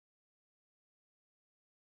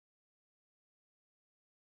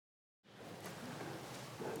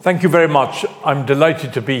Thank you very much. I'm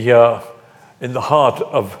delighted to be here in the heart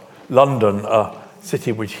of London, a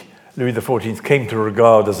city which Louis XIV came to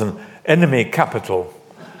regard as an enemy capital.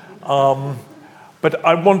 But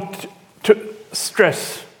I want to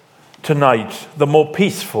stress tonight the more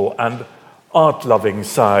peaceful and art-loving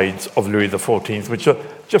sides of Louis XIV, which are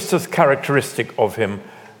just as characteristic of him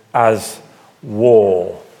as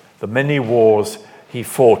war, the many wars he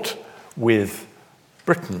fought with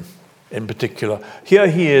Britain in particular. Here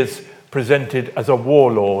he is presented as a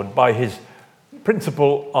warlord by his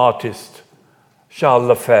principal artist, Charles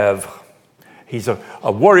Lefebvre. He's a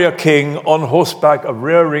warrior king on horseback, a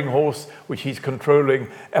rearing horse, which he's controlling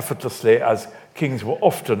effortlessly, as kings were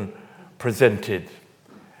often presented.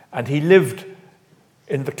 And he lived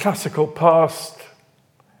in the classical past,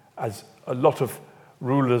 as a lot of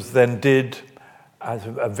rulers then did. As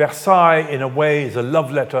Versailles, in a way, is a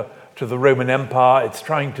love letter to the Roman Empire. It's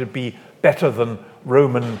trying to be better than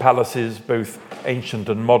Roman palaces, both ancient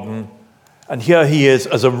and modern. And here he is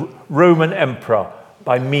as a Roman emperor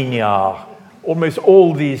by Mignard. Almost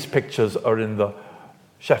all these pictures are in the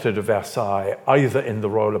Château de Versailles, either in the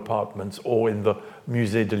royal apartments or in the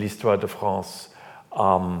Musée de l'Histoire de France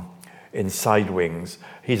in side wings.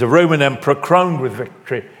 He's a Roman emperor crowned with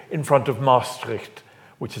victory in front of Maastricht,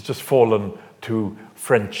 which has just fallen to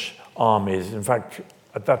French armies. In fact,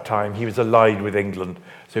 at that time, he was allied with England.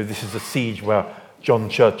 So this is a siege where John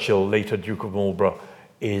Churchill, later Duke of Marlborough,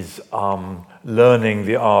 is learning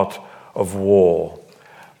the art of war.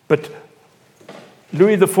 But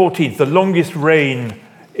Louis XIV, the longest reign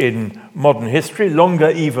in modern history, longer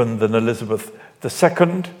even than Elizabeth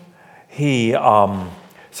II. He,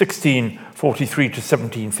 1643 to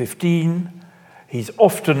 1715. He's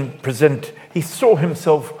often he saw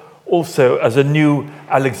himself also as a new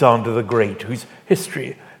Alexander the Great, whose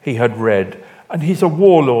history he had read. And he's a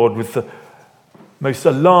warlord with the most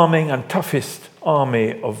alarming and toughest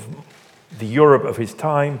army of the Europe of his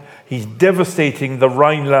time. He's devastating the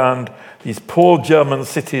Rhineland, these poor German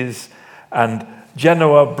cities, and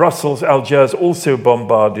Genoa, Brussels, Algiers also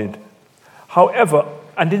bombarded. However,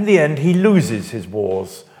 and in the end, he loses his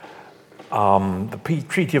wars. The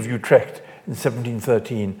Treaty of Utrecht in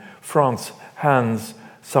 1713, France hands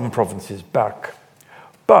some provinces back.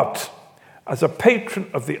 But as a patron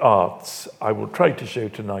of the arts, I will try to show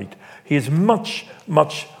tonight, he is much,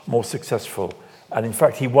 much more successful. And in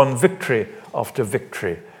fact, he won victory after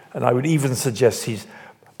victory. And I would even suggest he's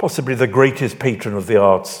possibly the greatest patron of the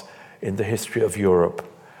arts in the history of Europe.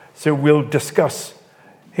 So we'll discuss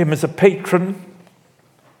him as a patron.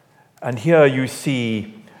 And here you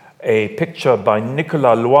see a picture by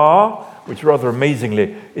Nicolas Loire, which rather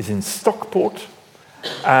amazingly is in Stockport.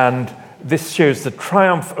 And this shows the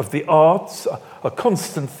triumph of the arts, a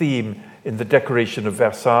constant theme in the decoration of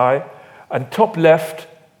Versailles. And top left,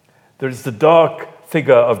 there is the dark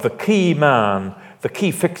figure of the key man, the key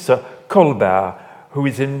fixer, Colbert, who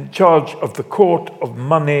is in charge of the court, of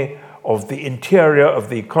money, of the interior, of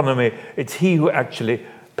the economy. It's he who actually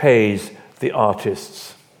pays the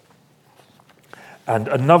artists. And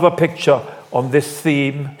another picture on this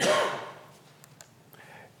theme,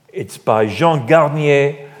 it's by Jean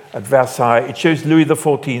Garnier at Versailles. It shows Louis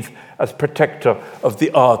XIV as protector of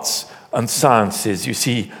the arts and sciences. You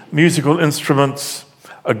see musical instruments,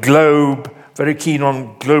 a globe, very keen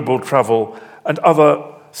on global travel, and other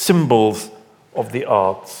symbols of the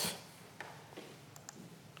arts.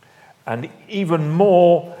 And even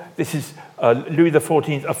more, this is Louis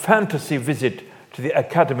XIV, a fantasy visit to the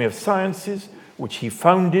Academy of Sciences, which he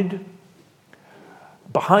founded.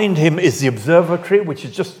 Behind him is the observatory, which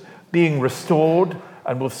is just being restored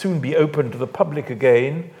and will soon be open to the public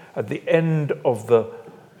again at the end of the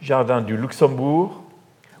Jardin du Luxembourg,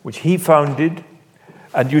 which he founded.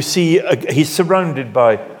 And you see he's surrounded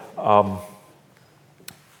by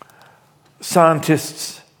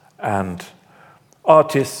scientists and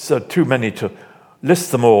artists. Too many to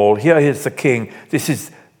list them all. Here is the king. This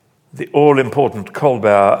is the all-important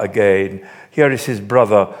Colbert again. Here is his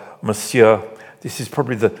brother, Monsieur. This is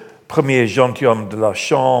probably the premier gentilhomme de la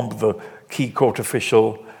Chambre, the key court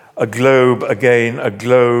official. A globe again, a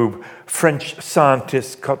globe. French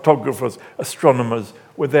scientists, cartographers, astronomers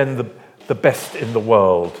were then the best in the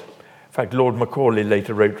world. In fact, Lord Macaulay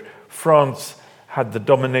later wrote, France had the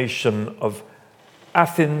domination of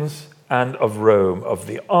Athens and of Rome, of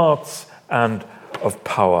the arts and of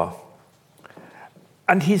power.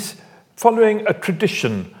 And he's following a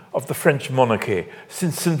tradition of the French monarchy.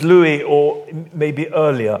 Since St. Louis, or maybe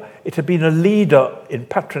earlier, it had been a leader in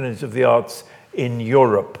patronage of the arts in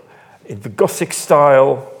Europe. In the Gothic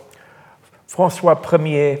style, François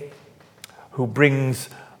Ier, who brings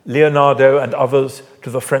Leonardo and others to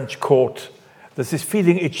the French court. There's this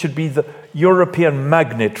feeling it should be the European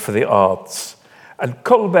magnet for the arts. And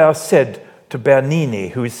Colbert said to Bernini,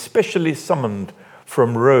 who is specially summoned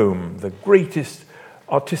from Rome, the greatest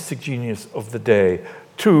artistic genius of the day,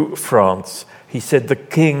 to France, he said the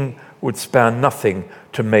king would spare nothing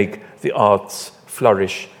to make the arts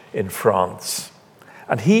flourish in France.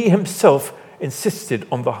 And he himself insisted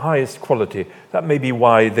on the highest quality. That may be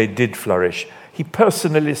why they did flourish. He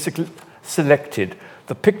personally selected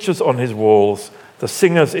the pictures on his walls, the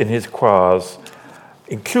singers in his choirs,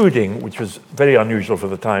 including, which was very unusual for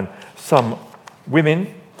the time, some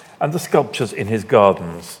women, and the sculptures in his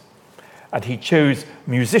gardens. And he chose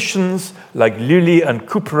musicians like Lully and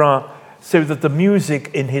Couperin, so that the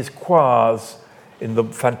music in his choirs in the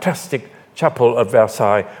fantastic chapel at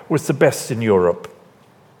Versailles was the best in Europe.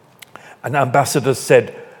 And ambassadors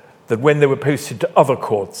said that when they were posted to other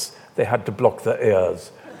courts, they had to block their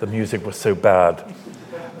ears. The music was so bad.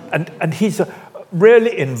 And he's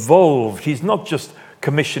really involved. He's not just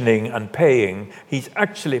commissioning and paying. He's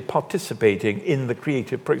actually participating in the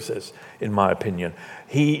creative process, in my opinion.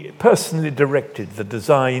 He personally directed the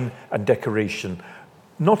design and decoration,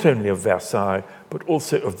 not only of Versailles, but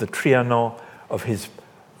also of the Trianon, of his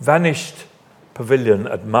vanished pavilion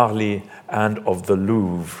at Marly, and of the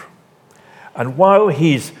Louvre. And while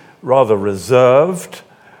he's rather reserved,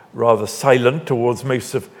 rather silent towards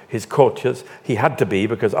most of his courtiers, he had to be,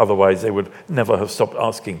 because otherwise they would never have stopped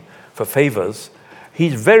asking for favors,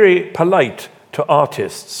 he's very polite to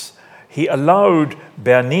artists. He allowed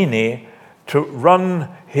Bernini to run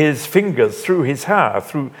his fingers through his hair,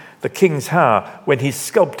 through the king's hair, when he's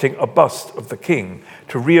sculpting a bust of the king,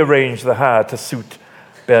 to rearrange the hair to suit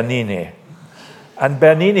Bernini. And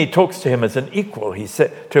Bernini talks to him as an equal. He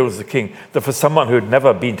tells the king that for someone who had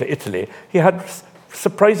never been to Italy, he had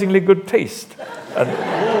surprisingly good taste,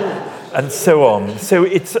 and so on. So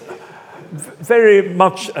it's very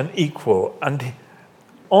much an equal. And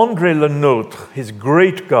André Le Nôtre, his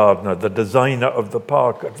great gardener, the designer of the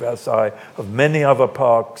park at Versailles, of many other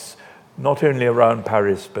parks, not only around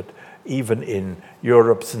Paris, but even in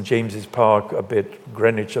Europe, St. James's Park a bit,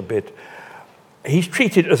 Greenwich a bit, he's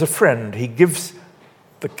treated as a friend. He gives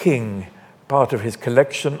the king part of his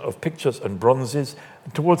collection of pictures and bronzes.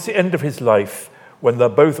 And towards the end of his life, when they're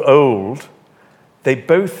both old, they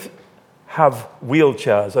both have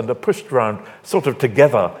wheelchairs and are pushed around sort of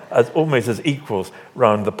together, as almost as equals,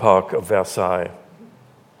 round the park of Versailles.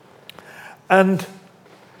 And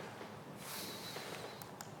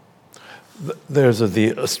there's the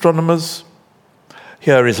astronomers.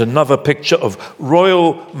 Here is another picture of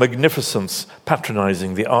royal magnificence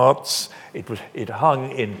patronizing the arts. It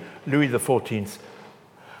hung in Louis XIV's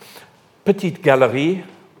Petite Galerie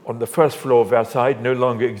on the first floor of Versailles. It no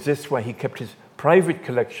longer exists, where he kept his private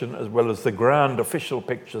collection as well as the grand official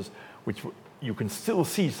pictures, which you can still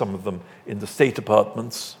see some of them in the state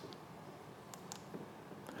apartments.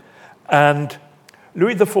 And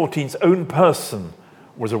Louis XIV's own person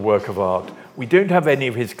was a work of art. We don't have any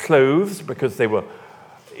of his clothes because they were,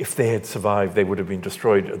 if they had survived, they would have been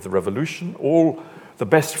destroyed at the Revolution. All the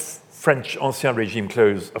best French Ancien Régime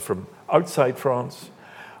clothes are from outside France.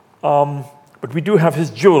 But we do have his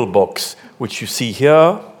jewel box, which you see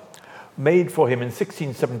here, made for him in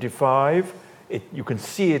 1675. You can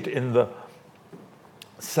see it in the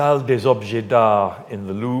Salle des Objets d'Art in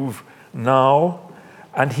the Louvre now.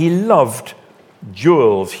 And he loved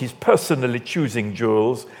jewels. He's personally choosing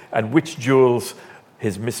jewels, and which jewels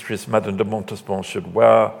his mistress, Madame de Montespan, should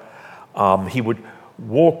wear. He would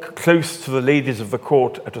walk close to the ladies of the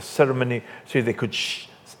court at a ceremony so they could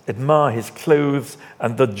admire his clothes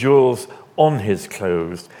and the jewels on his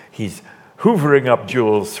clothes. He's hoovering up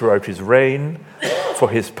jewels throughout his reign for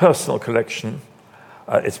his personal collection.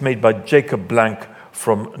 It's made by Jacob Blank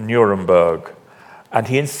from Nuremberg. And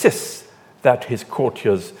he insists that his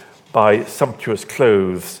courtiers buy sumptuous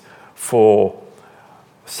clothes for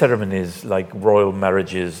ceremonies like royal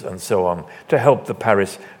marriages and so on, to help the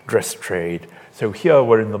Paris dress trade. So here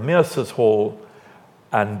we're in the Mercer's Hall,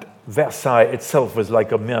 and Versailles itself was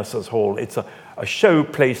like a Mercer's Hall. It's a show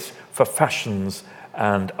place for fashions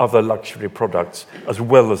and other luxury products, as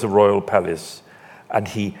well as a royal palace. And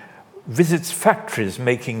he visits factories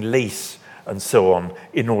making lace and so on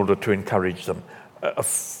in order to encourage them,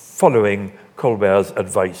 following Colbert's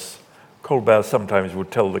advice. Colbert sometimes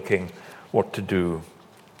would tell the king what to do.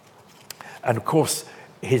 And of course,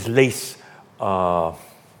 his lace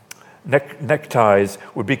neckties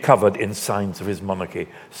would be covered in signs of his monarchy,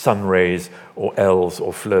 sun rays or L's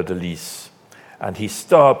or fleur-de-lis. And he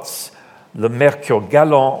starts Le Mercure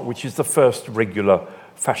Galant, which is the first regular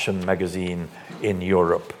fashion magazine in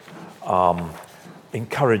Europe,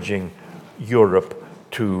 encouraging Europe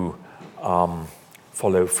to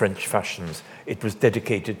follow French fashions. It was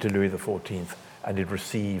dedicated to Louis XIV, and it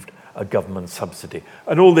received a government subsidy.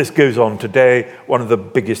 And all this goes on today. One of the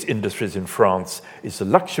biggest industries in France is the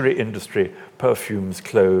luxury industry, perfumes,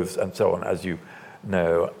 clothes, and so on, as you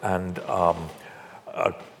know. And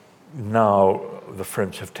now the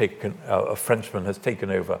French have taken, a Frenchman has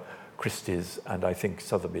taken over Christie's, and I think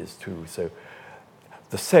Sotheby's too. So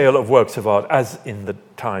the sale of works of art, as in the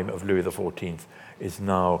time of Louis XIV, is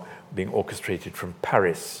now being orchestrated from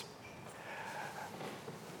Paris.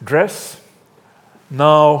 Dress,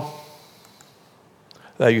 now,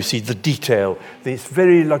 there you see the detail, this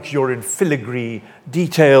very luxuriant filigree,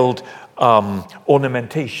 detailed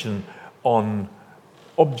ornamentation on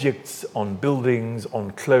objects, on buildings, on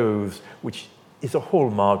clothes, which is a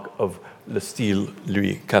hallmark of Le Style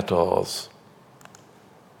Louis XIV.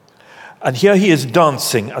 And here he is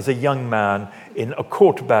dancing as a young man in a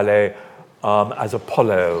court ballet as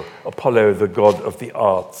Apollo, the god of the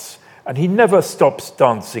arts. And he never stops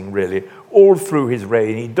dancing, really, all through his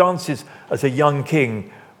reign. He dances as a young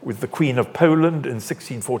king with the Queen of Poland in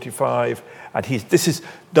 1645. And this is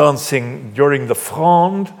dancing during the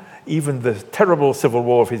Fronde, even the terrible civil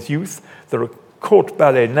war of his youth. The court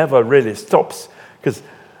ballet never really stops, because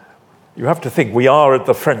you have to think, we are at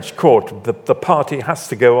the French court. The party has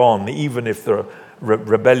to go on, even if there are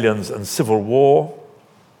rebellions and civil war.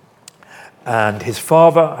 And his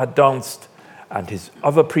father had danced, and his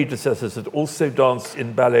other predecessors had also danced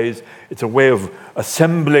in ballets. It's a way of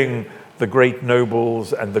assembling the great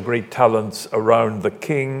nobles and the great talents around the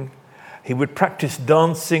king. He would practice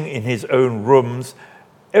dancing in his own rooms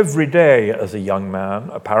every day as a young man,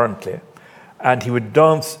 apparently. And he would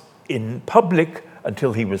dance in public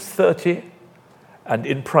until he was 30, and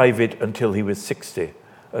in private until he was 60,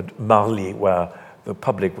 at Marly, where the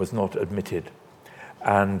public was not admitted.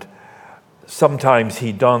 And sometimes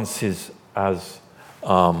he dances as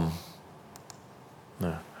I'm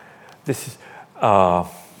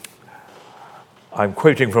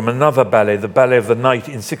quoting from another ballet, the Ballet of the Night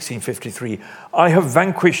in 1653. I have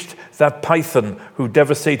vanquished that python who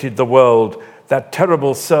devastated the world, that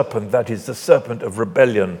terrible serpent, that is the serpent of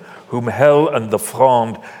rebellion, whom hell and the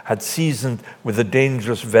Fronde had seasoned with a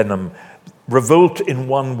dangerous venom. Revolt, in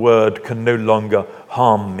one word, can no longer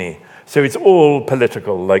harm me. So it's all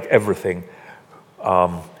political, like everything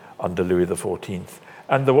under Louis XIV.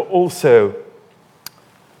 And there were also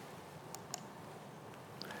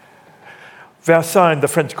Versailles and the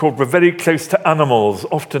French court were very close to animals.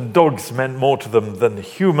 Often dogs meant more to them than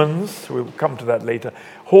humans. We'll come to that later.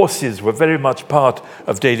 Horses were very much part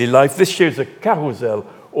of daily life. This shows a carousel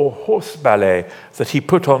or horse ballet that he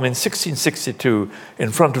put on in 1662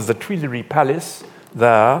 in front of the Tuileries Palace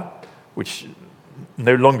there, which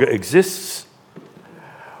no longer exists.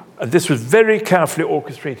 And this was very carefully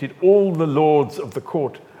orchestrated. All the lords of the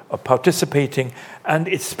court are participating, and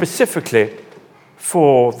it's specifically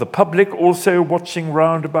for the public also watching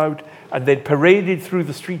round about, and then paraded through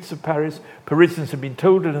the streets of Paris. Parisians have been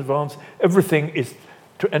told in advance everything is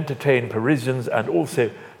to entertain Parisians and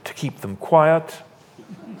also to keep them quiet.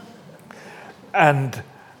 And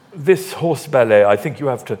this horse ballet, I think you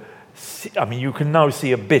have to see, I mean, you can now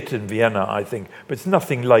see a bit in Vienna, I think, but it's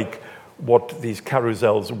nothing like what these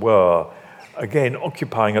carousels were. Again,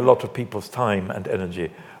 occupying a lot of people's time and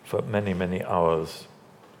energy for many, many hours.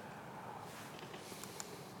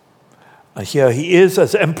 And here he is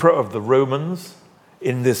as Emperor of the Romans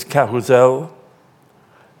in this carousel.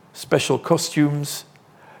 Special costumes.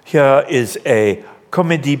 Here is a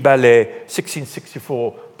comédie ballet,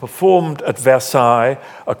 1664, performed at Versailles,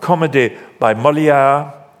 a comedy by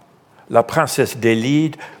Molière, La Princesse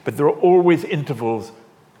d'Élide, but there are always intervals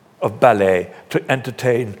of ballet to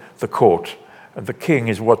entertain the court. And the king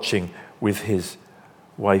is watching with his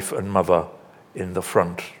wife and mother in the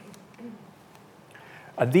front.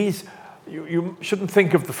 And these, you shouldn't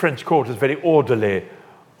think of the French court as very orderly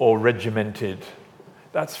or regimented.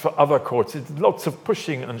 That's for other courts. It's lots of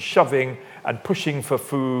pushing and shoving and pushing for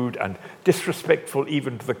food and disrespectful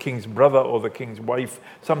even to the king's brother or the king's wife.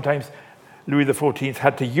 Sometimes Louis XIV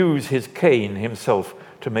had to use his cane himself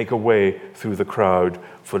to make a way through the crowd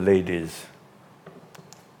for ladies.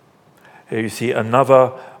 Here you see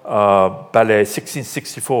another ballet,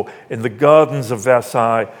 1664, in the gardens of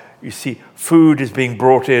Versailles. You see food is being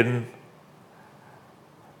brought in.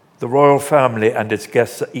 The royal family and its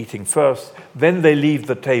guests are eating first, then they leave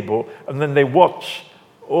the table, and then they watch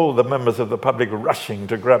all the members of the public rushing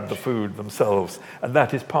to grab the food themselves. And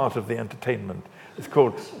that is part of the entertainment. It's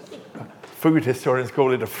called, food historians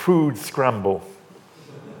call it a food scramble.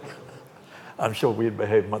 I'm sure we'd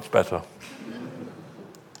behave much better.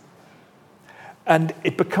 And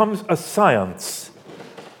it becomes a science.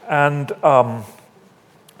 And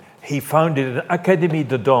he founded an Académie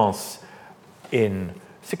de Danse in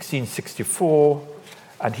 1664,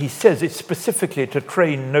 and he says it's specifically to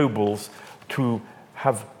train nobles to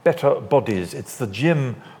have better bodies. It's the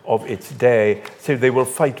gym of its day, so they will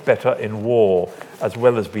fight better in war as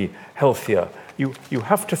well as be healthier. You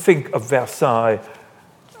have to think of Versailles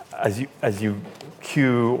as you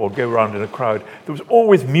queue or go around in a crowd. There was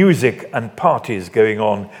always music and parties going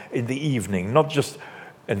on in the evening, not just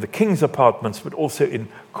in the king's apartments, but also in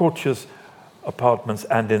courtiers' apartments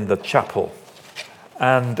and in the chapel.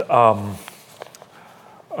 And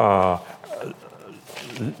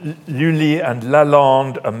Lully and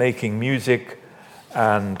Lalande are making music,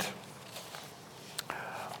 and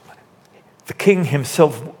the king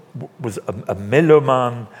himself was a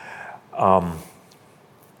meloman.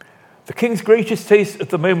 The king's greatest taste at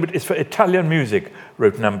the moment is for Italian music,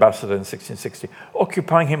 wrote an ambassador in 1660,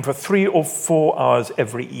 occupying him for 3 or 4 hours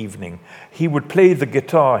every evening. He would play the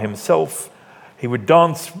guitar himself. He would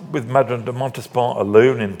dance with Madame de Montespan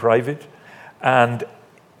alone in private. And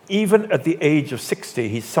even at the age of 60,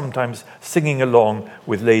 he's sometimes singing along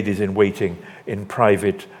with ladies in waiting in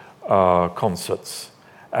private concerts.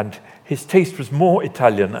 And his taste was more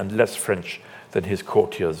Italian and less French than his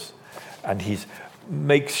courtiers. And he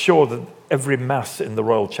makes sure that every mass in the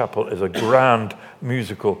Royal Chapel is a grand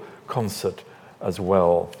musical concert as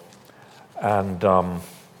well. And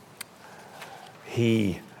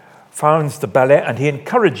he founds the ballet, and he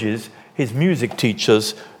encourages his music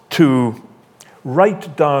teachers to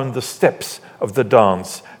write down the steps of the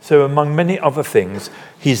dance. So among many other things,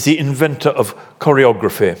 he's the inventor of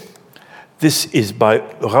choreography. This is by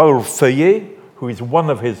Raoul Feuillet, who is one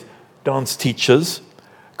of his dance teachers.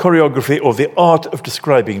 Choreography, or the art of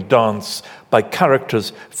describing dance by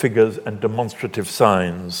characters, figures, and demonstrative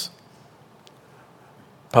signs.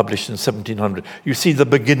 Published in 1700. You see the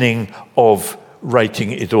beginning of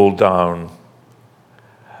writing it all down.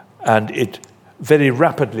 And it very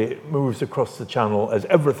rapidly moves across the channel, as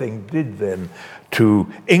everything did then,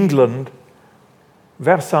 to England.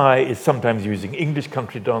 Versailles is sometimes using English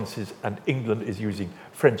country dances, and England is using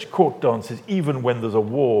French court dances, even when there's a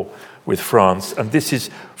war with France. And this is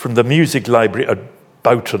from the music library at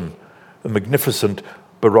Boughton, a magnificent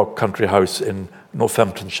Baroque country house in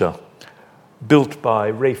Northamptonshire, built by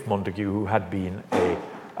Ralph Montague, who had been an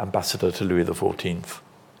ambassador to Louis XIV.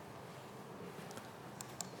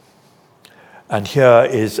 And here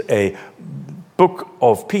is a book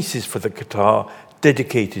of pieces for the guitar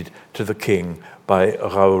dedicated to the king by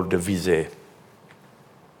Raoul de Vizet.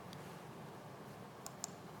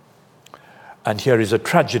 And here is a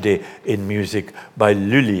tragedy in music by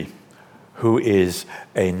Lully, who is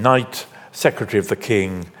a knight, secretary of the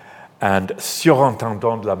king, and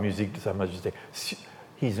surintendant de la musique de Sa Majesté.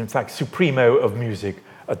 He's in fact supremo of music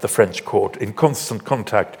at the French court, in constant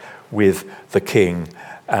contact with the king.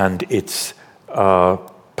 And it's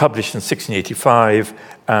published in 1685,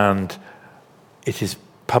 and it is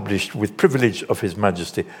published with privilege of His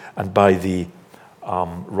Majesty and by the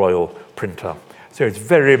royal printer. So it's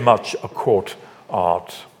very much a court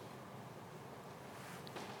art.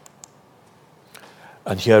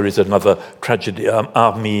 And here is another tragedy,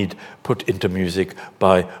 Armide, put into music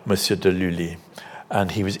by Monsieur de Lully.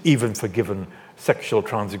 And he was even forgiven sexual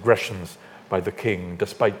transgressions by the king,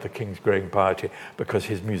 despite the king's growing piety, because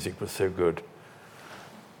his music was so good.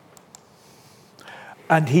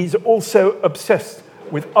 And he's also obsessed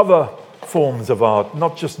with other forms of art,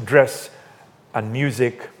 not just dress and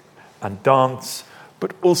music and dance,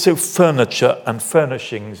 but also furniture and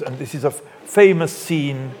furnishings. And this is a famous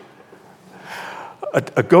scene at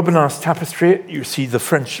a Gobelins tapestry. You see the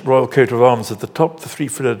French royal coat of arms at the top, the 3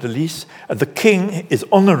 fleurs-de-lis, and the king is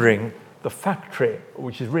honoring the factory,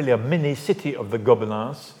 which is really a mini city of the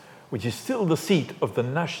Gobelins, which is still the seat of the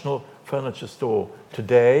National Furniture Store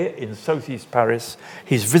today in southeast Paris.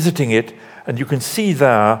 He's visiting it, and you can see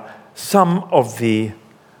there some of the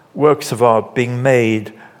works of art being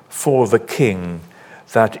made for the king.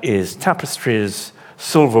 That is tapestries,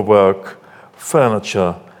 silverwork,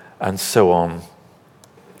 furniture, and so on.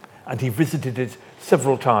 And he visited it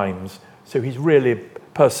several times, so he's really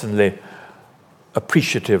personally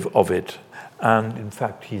appreciative of it. And in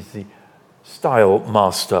fact, he's the style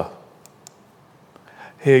master.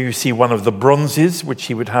 Here you see one of the bronzes, which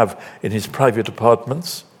he would have in his private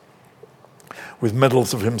apartments, with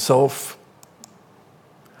medals of himself.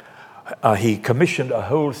 He commissioned a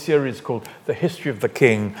whole series called The History of the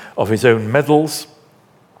King of his own medals.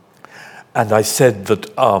 And I said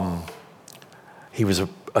that he was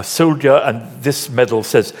a soldier, and this medal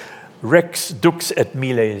says, Rex Dux et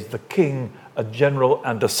Miles, the king, a general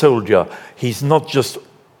and a soldier. He's not just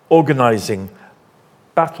organizing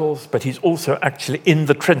battles, but he's also actually in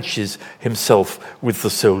the trenches himself with the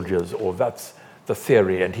soldiers, or that's the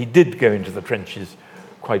theory. And he did go into the trenches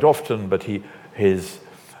quite often, but his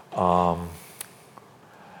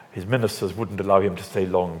ministers wouldn't allow him to stay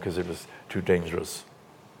long because it was too dangerous.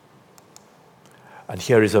 And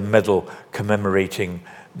here is a medal commemorating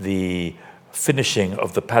the finishing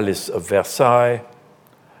of the Palace of Versailles.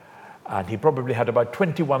 And he probably had about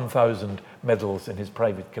 21,000 medals in his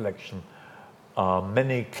private collection.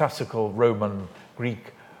 Many classical Roman,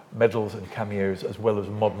 Greek medals and cameos, as well as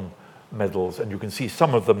modern medals. And you can see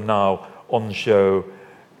some of them now on show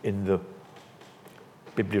in the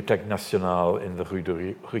Bibliothèque Nationale in the Rue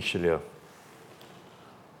de Richelieu.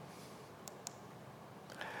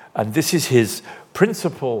 And this is his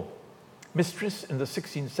principal mistress in the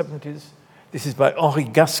 1670s. This is by Henri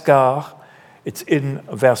Gascard. It's in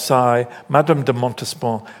Versailles, Madame de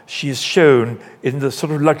Montespan. She is shown in the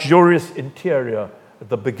sort of luxurious interior at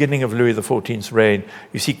the beginning of Louis XIV's reign.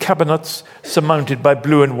 You see cabinets surmounted by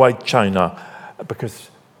blue and white china, because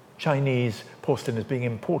Chinese porcelain is being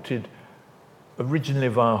imported originally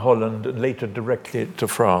via Holland and later directly to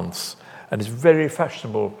France, and is very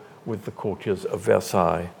fashionable with the courtiers of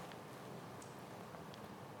Versailles.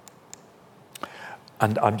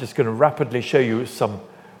 And I'm just going to rapidly show you some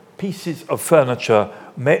pieces of furniture,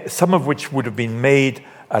 some of which would have been made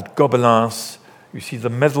at Gobelins. You see the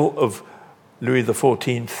medal of Louis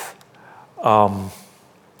XIV.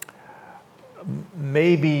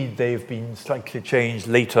 Maybe they've been slightly changed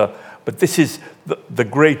later, but this is the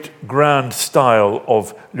great grand style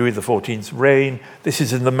of Louis XIV's reign. This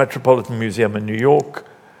is in the Metropolitan Museum in New York.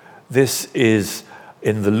 This is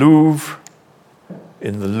in the Louvre.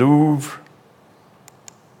 In the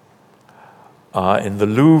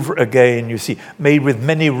Louvre again, you see, made with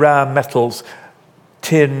many rare metals,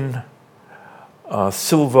 tin,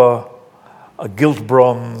 silver, gilt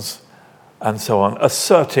bronze, and so on,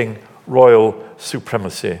 asserting royal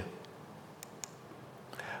supremacy.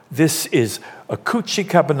 This is a Cucci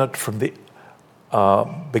cabinet from the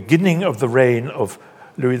beginning of the reign of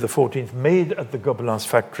Louis XIV, made at the Gobelins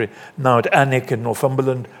factory, now at Alnwick in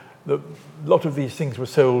Northumberland. A lot of these things were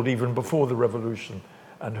sold even before the Revolution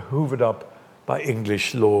and hoovered up by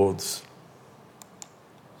English lords.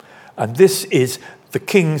 And this is the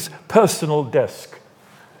king's personal desk.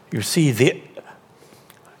 You see the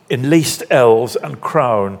enlaced L's and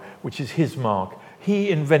crown, which is his mark.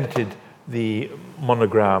 He invented the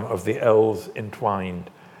monogram of the L's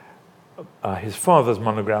entwined. His father's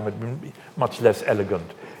monogram had been much less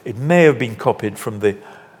elegant. It may have been copied from the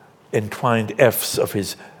entwined F's of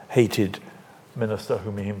his hated minister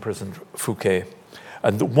whom he imprisoned, Fouquet.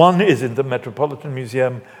 And one is in the Metropolitan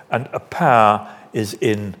Museum, and a pair is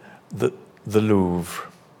in the Louvre.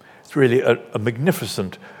 It's really a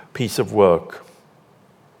magnificent piece of work.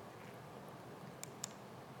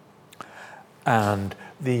 And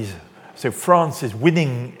so France is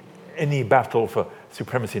winning any battle for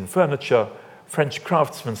supremacy in furniture. French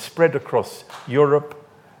craftsmen spread across Europe.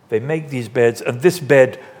 They make these beds, and this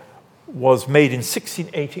bed was made in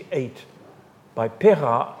 1688 by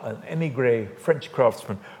Perrat, an émigré French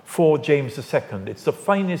craftsman, for James II. It's the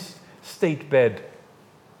finest state bed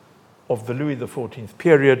of the Louis XIV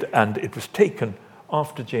period, and it was taken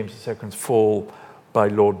after James II's fall by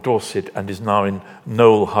Lord Dorset and is now in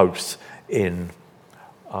Knowle House in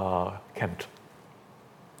Kent.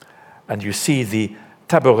 And you see the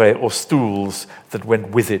tabouret or stools that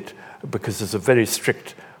went with it, because there's a very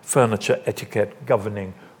strict furniture etiquette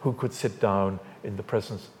governing who could sit down in the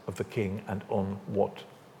presence of the king and on what.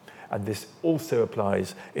 And this also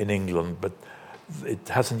applies in England, but it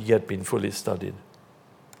hasn't yet been fully studied.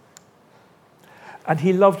 And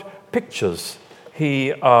he loved pictures.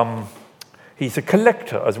 He's a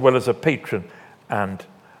collector as well as a patron and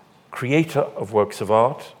creator of works of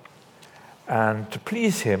art. And to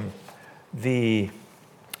please him, the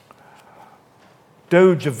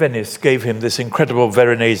Doge of Venice gave him this incredible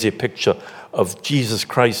Veronese picture of Jesus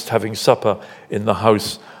Christ having supper in the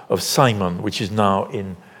house of Simon, which is now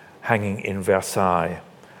hanging in Versailles.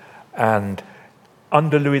 And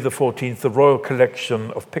under Louis XIV, the royal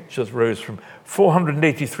collection of pictures rose from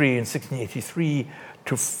 483 in 1683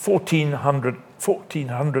 to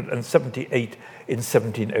 1,478 in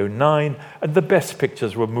 1709, and the best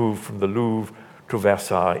pictures were moved from the Louvre to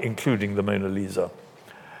Versailles, including the Mona Lisa.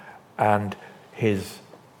 And his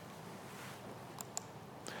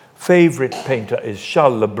favorite painter is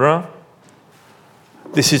Charles Lebrun.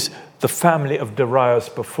 This is the family of Darius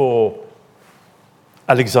before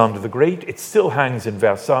Alexander the Great. It still hangs in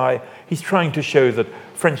Versailles. He's trying to show that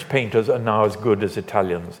French painters are now as good as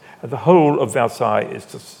Italians. And the whole of Versailles is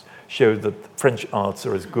to show that French arts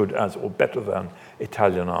are as good as or better than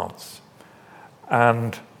Italian arts.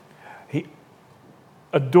 And he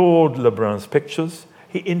adored Lebrun's pictures.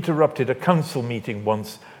 He interrupted a council meeting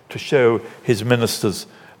once to show his ministers.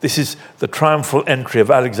 This is the triumphal entry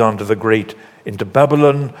of Alexander the Great into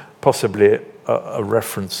Babylon, possibly a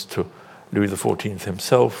reference to Louis XIV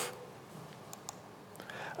himself.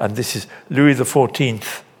 And this is Louis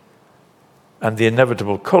XIV and the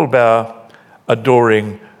inevitable Colbert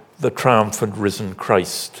adoring the triumphant risen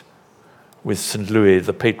Christ, with St. Louis,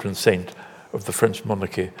 the patron saint of the French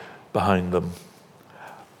monarchy, behind them.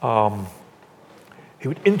 He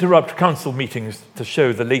would interrupt council meetings to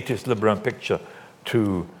show the latest Lebrun picture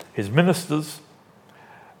to his ministers.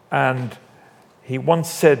 And he once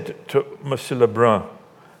said to Monsieur Lebrun,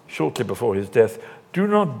 shortly before his death, "Do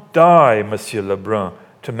not die, Monsieur Lebrun,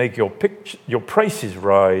 to make your prices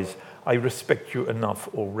rise. I respect you enough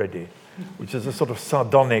already," which is a sort of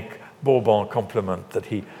sardonic Bourbon compliment that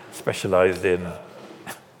he specialized in.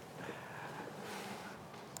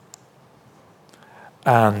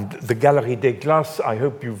 And the Galerie des Glaces, I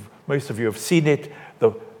hope most of you have seen it.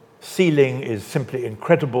 The ceiling is simply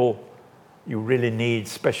incredible. You really need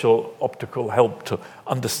special optical help to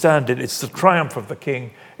understand it. It's the triumph of the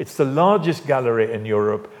king. It's the largest gallery in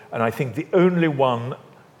Europe, and I think the only one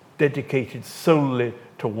dedicated solely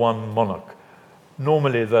to one monarch.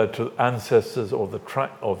 Normally they're to ancestors or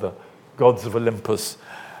the gods of Olympus.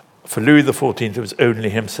 For Louis XIV, it was only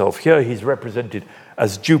himself. Here he's represented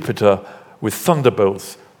as Jupiter with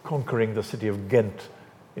thunderbolts conquering the city of Ghent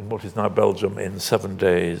in what is now Belgium in 7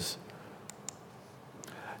 days.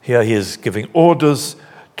 Here he is giving orders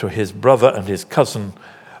to his brother and his cousin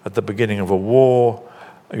at the beginning of a war.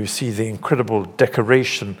 You see the incredible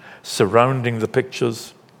decoration surrounding the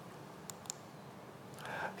pictures.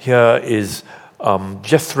 Here is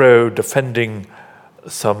Jethro defending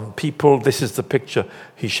some people. This is the picture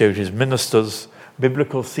he showed his ministers.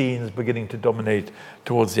 Biblical scenes beginning to dominate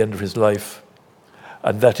towards the end of his life.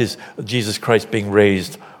 And that is Jesus Christ being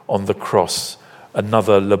raised on the cross,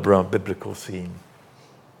 another Lebrun biblical scene.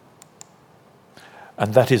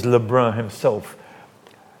 And that is Lebrun himself.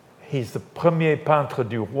 He's the premier peintre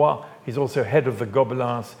du roi. He's also head of the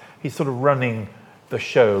Gobelins. He's sort of running the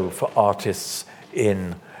show for artists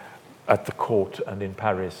at the court and in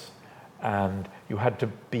Paris. And you had to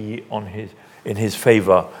be in his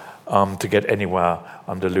favor to get anywhere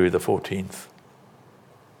under Louis XIV.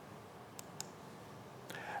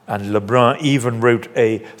 And Lebrun even wrote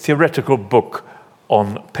a theoretical book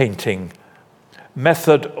on painting,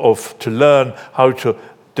 to learn how to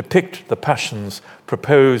depict the passions,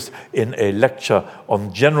 proposed in a lecture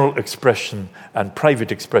on general expression and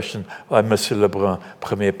private expression by Monsieur Lebrun,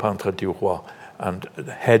 premier peintre du roi, and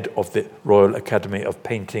head of the Royal Academy of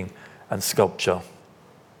Painting and Sculpture.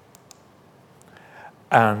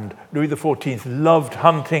 And Louis XIV loved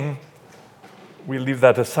hunting. We'll leave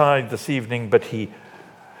that aside this evening, but he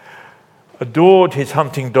adored his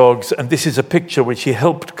hunting dogs, and this is a picture which he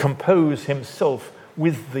helped compose himself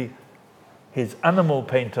with his animal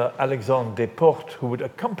painter, Alexandre Desportes, who would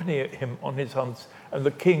accompany him on his hunts, and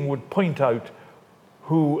the king would point out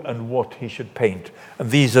who and what he should paint. And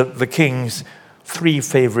these are the king's 3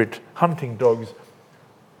 favorite hunting dogs,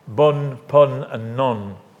 Bon, Pon, and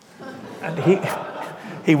Non. And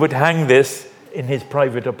he would hang this in his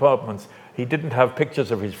private apartments. He didn't have pictures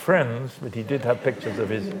of his friends, but he did have pictures of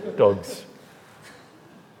his dogs.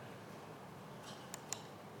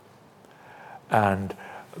 And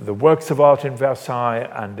the works of art in Versailles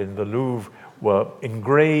and in the Louvre were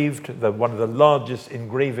engraved, one of the largest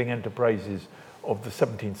engraving enterprises of the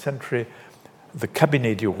 17th century, the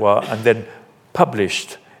Cabinet du Roi, and then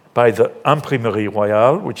published by the Imprimerie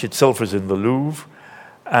Royale, which itself is in the Louvre,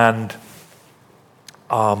 and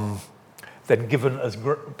then given as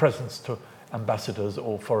presents to ambassadors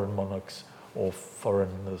or foreign monarchs or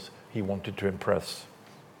foreigners he wanted to impress.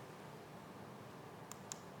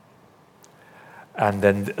 And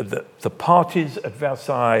then the parties at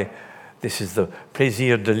Versailles, this is the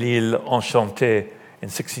Plaisir de l'Île Enchantée in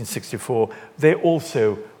 1664, they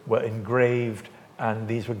also were engraved, and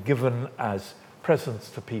these were given as presents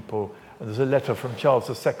to people. And there's a letter from Charles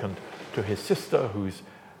II to his sister, who's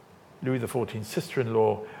Louis XIV's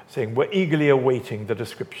sister-in-law, saying, "We're eagerly awaiting the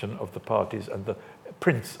description of the parties and the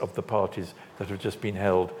prints of the parties that have just been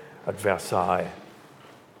held at Versailles."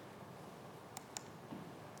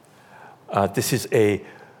 This is a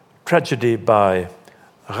tragedy by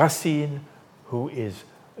Racine, who is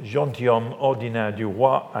gentilhomme ordinaire du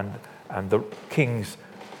roi, and and the king's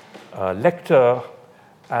lector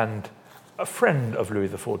and a friend of Louis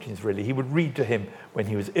XIV, really. He would read to him when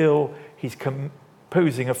he was ill. He's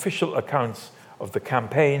composing official accounts of the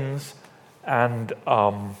campaigns, and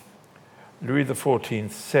Louis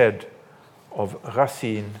XIV said of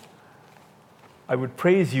Racine, "I would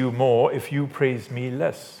praise you more if you praised me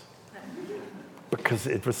less," because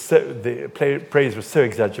it was the praise was so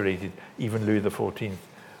exaggerated, even Louis XIV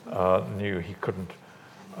knew he couldn't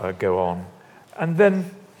go on. And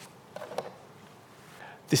then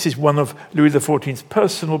this is one of Louis XIV's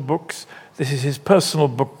personal books. This is his personal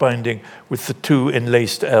bookbinding with the 2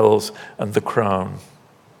 enlaced L's and the crown.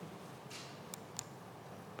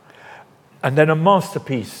 And then a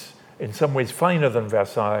masterpiece, in some ways finer than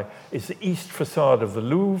Versailles, is the east facade of the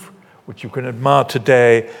Louvre, which you can admire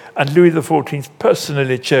today. And Louis XIV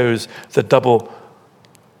personally chose the double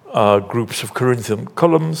groups of Corinthian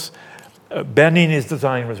columns. Bernini's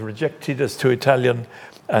design was rejected as too Italian,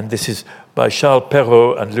 and this is by Charles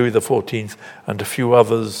Perrault and Louis XIV and a few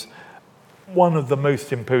others. One of the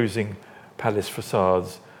most imposing palace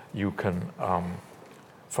facades you can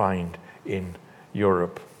find in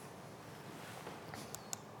Europe.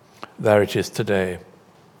 There it is today,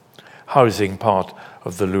 housing part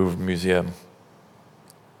of the Louvre Museum.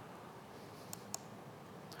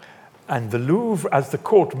 And the Louvre, as the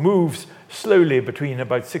court moves slowly between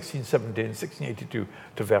about 1670 and 1682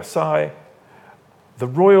 to Versailles, the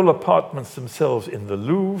royal apartments themselves in the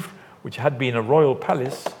Louvre, which had been a royal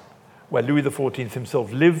palace, where Louis XIV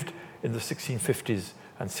himself lived in the 1650s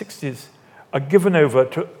and 60s, are given over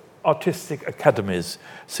to artistic academies.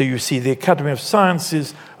 So you see the Academy of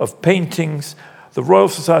Sciences, of Paintings, the Royal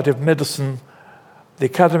Society of Medicine, the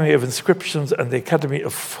Academy of Inscriptions, and the Academy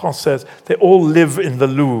of Française. They all live in the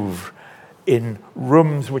Louvre, in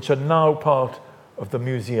rooms which are now part of the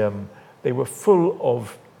museum. They were full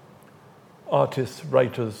of artists,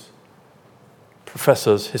 writers,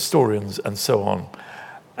 professors, historians, and so on.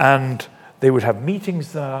 And they would have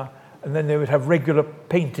meetings there, and then they would have regular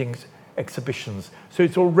paintings, exhibitions. So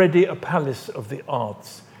it's already a palace of the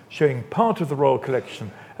arts, showing part of the royal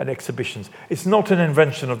collection and exhibitions. It's not an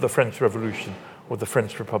invention of the French Revolution or the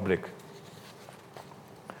French Republic.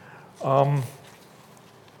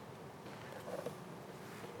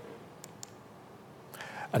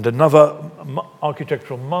 And another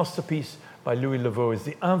architectural masterpiece by Louis Le Vau is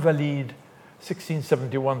the Invalides,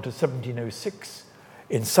 1671 to 1706,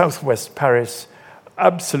 in southwest Paris.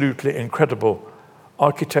 Absolutely incredible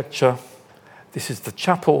architecture. This is the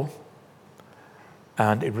chapel,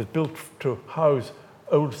 and it was built to house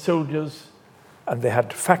old soldiers, and they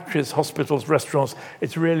had factories, hospitals, restaurants.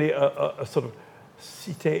 It's really a sort of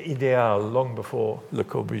cité idéale long before Le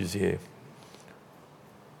Corbusier.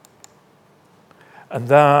 And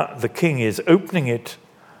there the king is opening it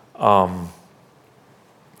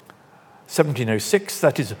 1706.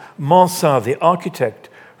 That is Mansart, the architect,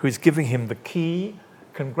 who is giving him the key,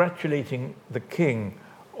 congratulating the king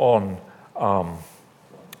on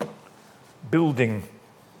building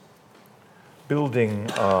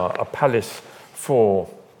a palace for.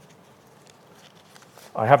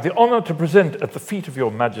 "I have the honor to present at the feet of your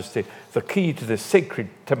majesty the key to this sacred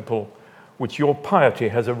temple which your piety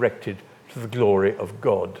has erected to the glory of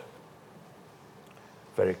God."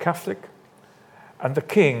 Very Catholic. And the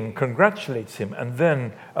king congratulates him, and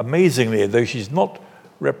then, amazingly, though she's not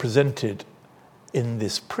represented in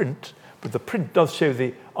this print, but the print does show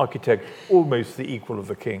the architect almost the equal of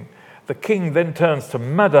the king then turns to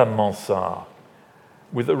Madame Mansart,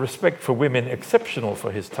 with a respect for women exceptional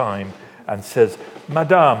for his time, and says,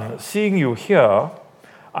 "Madame, seeing you here,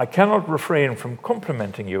 I cannot refrain from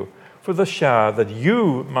complimenting you for the share that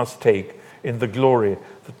you must take in the glory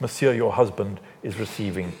that Monsieur, your husband, is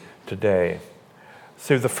receiving today."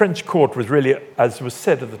 So the French court was really, as was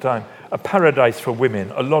said at the time, a paradise for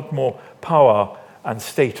women, a lot more power and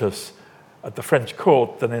status at the French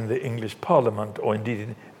court than in the English parliament, or indeed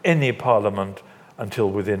in any parliament until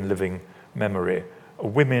within living memory.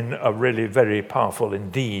 Women are really very powerful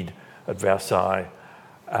indeed at Versailles,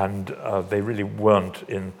 and they really weren't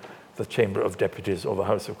in the Chamber of Deputies or the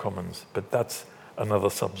House of Commons, but that's another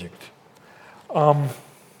subject.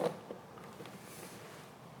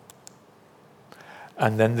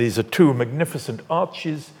 And then these are 2 magnificent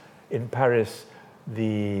arches in Paris,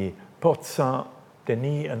 the Porte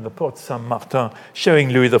Saint-Denis and the Porte Saint-Martin, showing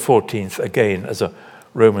Louis XIV again as a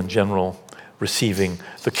Roman general receiving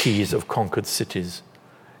the keys of conquered cities.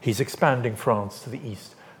 He's expanding France to the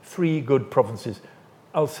east. 3 good provinces,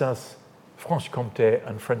 Alsace, Franche-Comté,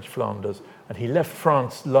 and French Flanders. And he left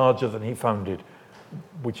France larger than he found it,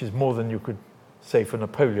 which is more than you could say for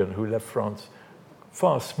Napoleon, who left France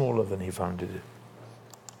far smaller than he founded it.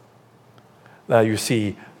 There you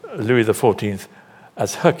see Louis XIV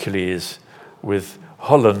as Hercules, with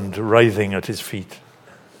Holland writhing at his feet.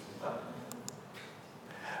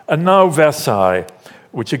 And now Versailles,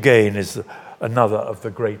 which again is another of the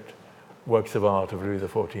great works of art of Louis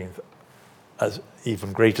XIV, as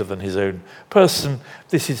even greater than his own person.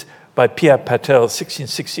 This is by Pierre Patel,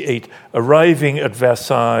 1668, arriving at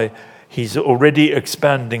Versailles. He's already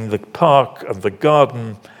expanding the park and the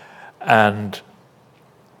garden, and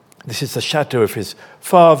this is the chateau of his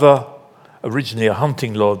father, originally a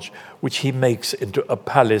hunting lodge, which he makes into a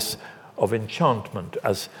palace of enchantment,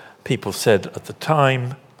 as people said at the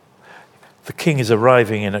time. The king is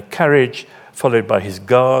arriving in a carriage, followed by his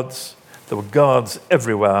guards. There were guards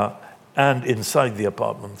everywhere and inside the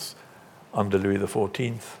apartments under Louis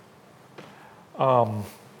XIV.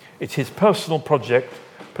 It's his personal project,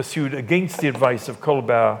 pursued against the advice of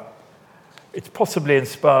Colbert. It's possibly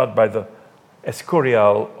inspired by the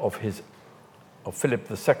Escorial of Philip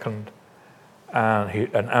II,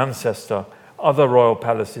 and an ancestor. Other royal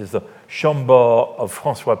palaces, the Chambord of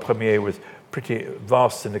François Ier, was pretty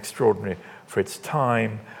vast and extraordinary for its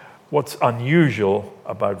time. What's unusual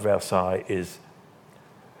about Versailles is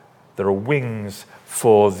there are wings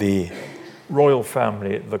for the royal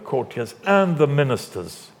family, the courtiers, and the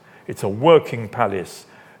ministers. It's a working palace.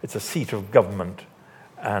 It's a seat of government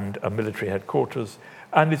and a military headquarters.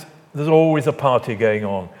 And there's always a party going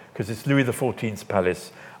on because it's Louis XIV's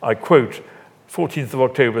palace. I quote, 14th of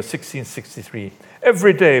October, 1663.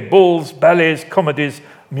 Every day, balls, ballets, comedies,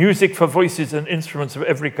 music for voices and instruments of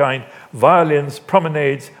every kind, violins,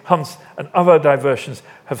 promenades, hunts, and other diversions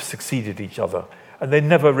have succeeded each other. And they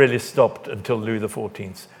never really stopped until Louis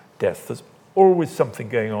XIV's death. There's always something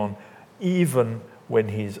going on, even when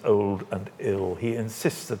he's old and ill. He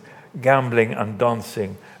insists that gambling and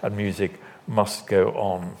dancing and music must go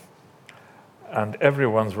on. And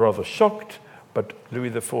everyone's rather shocked, but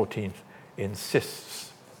Louis XIV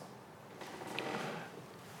insists.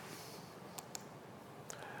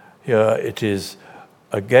 Here it is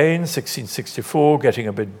again, 1664, getting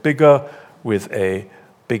a bit bigger with a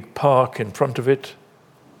big park in front of it.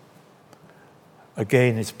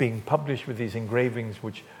 Again, it's being published with these engravings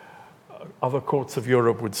which other courts of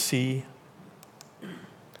Europe would see.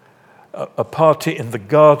 A party in the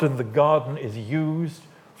garden. The garden is used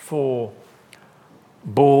for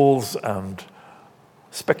balls and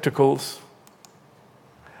spectacles.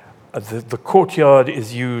 The courtyard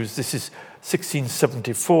is used. This is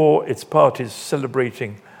 1674. Its part is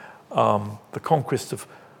celebrating the conquest of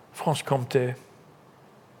Franche-Comté.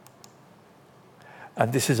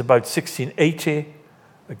 And this is about 1680.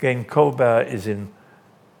 Again, Colbert is in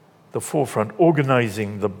the forefront,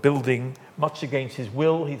 organizing the building, much against his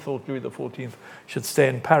will. He thought Louis XIV should stay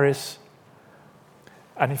in Paris.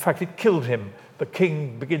 And in fact, it killed him. The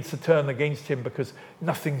king begins to turn against him because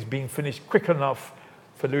nothing's being finished quick enough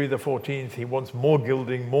for Louis XIV. He wants more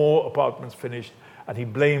gilding, more apartments finished, and he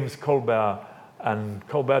blames Colbert. And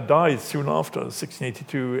Colbert dies soon after,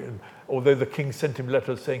 1682, and although the king sent him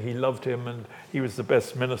letters saying he loved him and he was the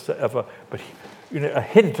best minister ever, but a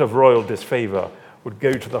hint of royal disfavor would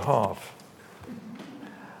go to the heart.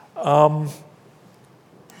 And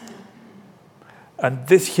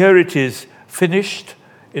here it is finished.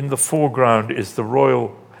 In the foreground is the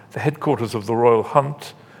headquarters of the royal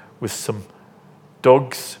hunt, with some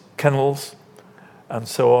dogs, kennels, and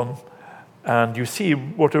so on. And you see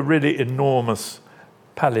what a really enormous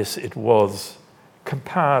palace it was,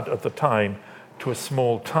 compared at the time to a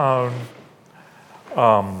small town.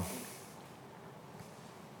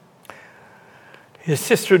 His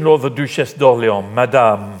sister-in-law, the Duchesse d'Orléans,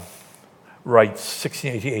 Madame, writes,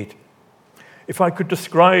 1688, "If I could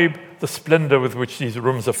describe the splendor with which these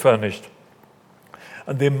rooms are furnished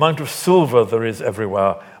and the amount of silver there is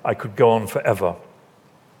everywhere, I could go on forever.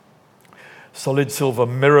 Solid silver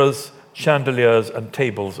mirrors, chandeliers, and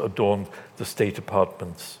tables adorn the state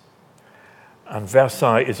apartments. And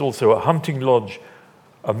Versailles is also a hunting lodge,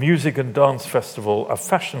 a music and dance festival, a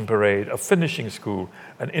fashion parade, a finishing school,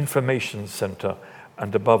 an information center,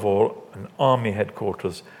 and above all, an army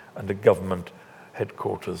headquarters and a government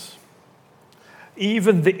headquarters.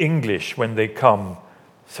 Even the English, when they come,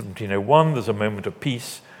 1701, there's a moment of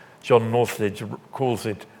peace. John Northridge calls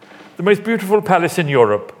it the most beautiful palace in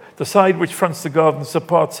Europe. The side which fronts the garden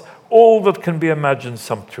supports all that can be imagined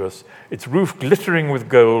sumptuous. Its roof, glittering with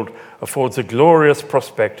gold, affords a glorious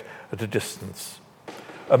prospect at a distance.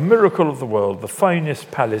 A miracle of the world, the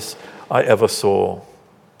finest palace I ever saw."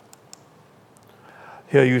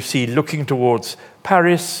 Here you see, looking towards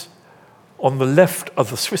Paris, on the left are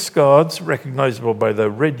the Swiss Guards, recognizable by their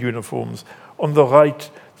red uniforms. On the right,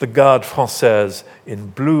 the Garde Française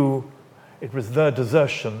in blue. It was their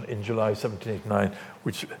desertion in July 1789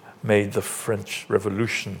 which made the French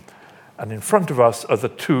Revolution. And in front of us are the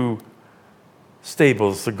two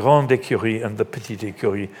stables, the Grande Écurie and the Petite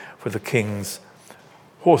Écurie, for the king's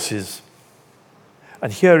horses.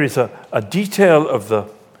 And here is a detail of the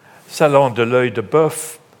Salon de l'Œil de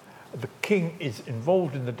Bœuf. The king is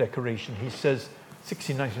involved in the decoration. He says,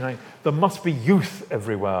 1699, there must be youth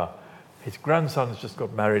everywhere. His grandson has just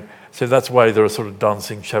got married, so that's why there are sort of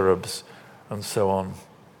dancing cherubs and so on.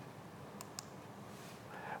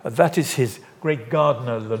 That is his great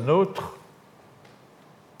gardener, Le Nôtre.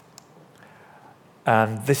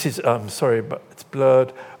 And this is, I'm sorry, but it's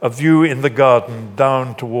blurred, a view in the garden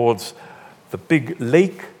down towards the big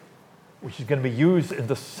lake, which is going to be used in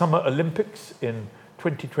the Summer Olympics in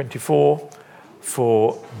 2024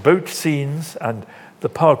 for boat scenes, and the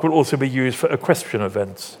park will also be used for equestrian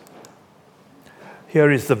events.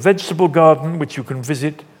 Here is the vegetable garden, which you can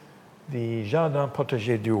visit, the Jardin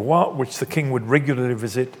Potager du Roi, which the king would regularly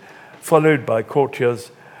visit, followed by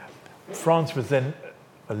courtiers. France was then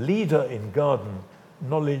a leader in garden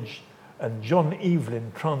knowledge, and John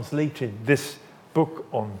Evelyn translated this book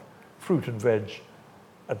on fruit and veg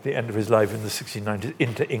at the end of his life in the 1690s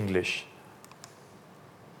into English.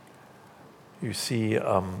 You see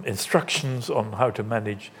instructions on how to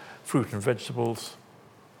manage fruit and vegetables.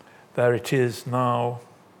 There it is now.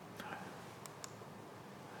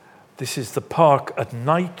 This is the park at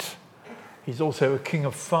night. He's also a king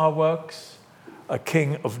of fireworks, a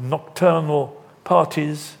king of nocturnal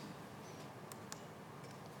parties.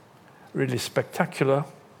 Really spectacular.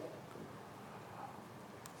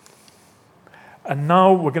 And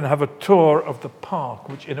now we're going to have a tour of the park,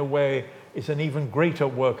 which in a way is an even greater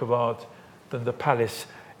work of art than the palace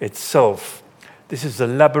itself. This is the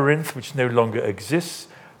labyrinth, which no longer exists,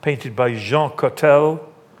 painted by Jean Cottel.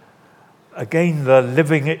 Again, they're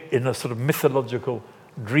living in a sort of mythological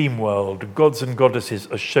dream world. Gods and goddesses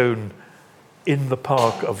are shown in the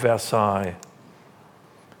park of Versailles.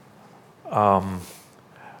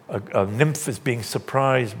 A nymph is being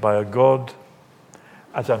surprised by a god,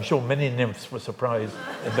 as I'm sure many nymphs were surprised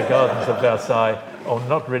in the gardens of Versailles, or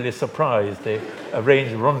not really surprised. They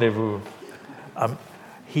arranged rendezvous.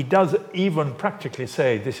 He does even practically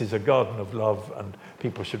say this is a garden of love and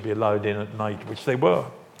people should be allowed in at night, which they were.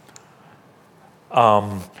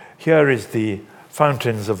 Here is the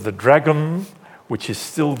Fountains of the Dragon, which is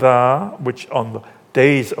still there, which on the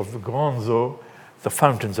days of the Grand Zoo, the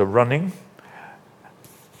fountains are running.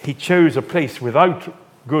 He chose a place without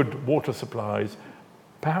good water supplies,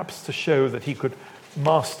 perhaps to show that he could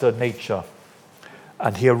master nature.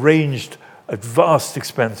 And he arranged at vast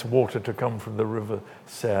expense water to come from the river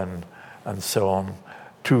Seine and so on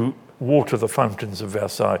to water the fountains of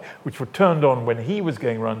Versailles, which were turned on when he was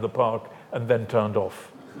going around the park and then turned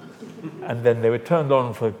off. And then they were turned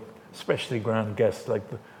on for especially grand guests like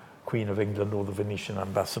the Queen of England or the Venetian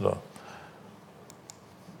ambassador.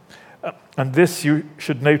 And this, you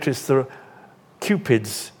should notice, there are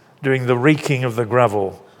cupids doing the raking of the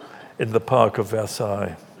gravel in the park of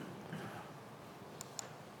Versailles.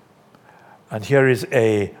 And here is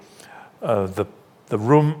the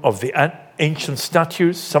room of the ancient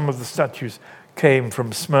statues. Some of the statues came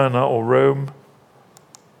from Smyrna or Rome.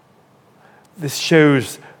 This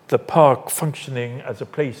shows the park functioning as a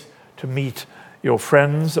place to meet your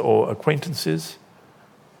friends or acquaintances.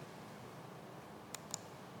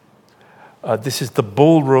 This is the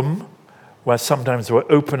ballroom, where sometimes there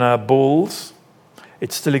were open-air balls.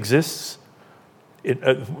 It still exists.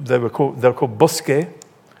 They're called bosquets.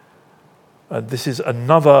 This is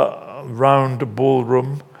another round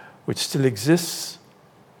ballroom, which still exists.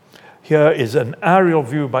 Here is an aerial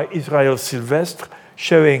view by Israël Silvestre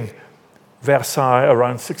showing Versailles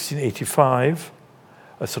around 1685,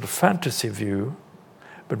 a sort of fantasy view,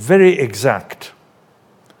 but very exact.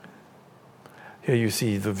 Here you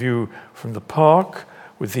see the view from the park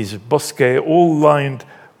with these bosquets all lined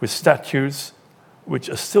with statues, which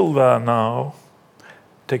are still there now.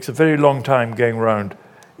 It takes a very long time going around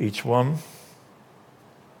each one.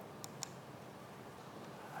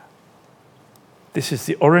 This is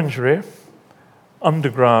the orangery,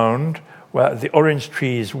 underground, where the orange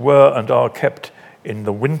trees were and are kept in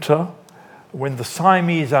the winter. When the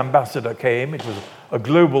Siamese ambassador came, it was a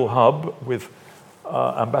global hub with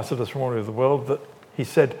ambassadors from all over the world, that he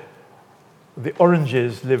said the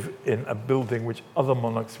oranges live in a building which other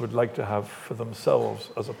monarchs would like to have for themselves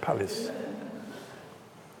as a palace.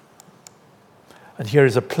 And here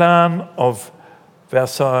is a plan of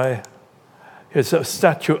Versailles. Here's a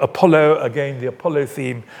statue, Apollo, again the Apollo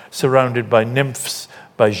theme, surrounded by nymphs,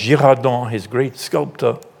 by Girardon, his great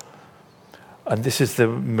sculptor. And this is the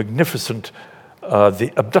magnificent,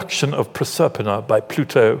 The Abduction of Proserpina by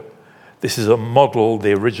Pluto. This is a model.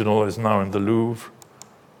 The original is now in the Louvre.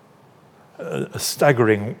 A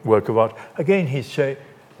staggering work of art. Again, he's showing,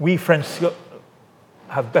 we French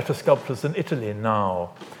have better sculptors than Italy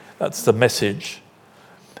now. That's the message.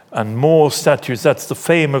 And more statues. That's the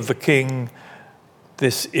fame of the king.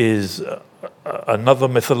 This is another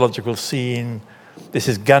mythological scene. This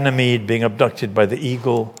is Ganymede being abducted by the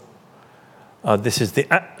eagle. This is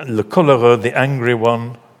Le Coléreux, the angry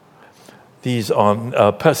one. These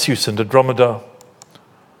are Perseus and Andromeda.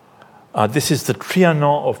 This is the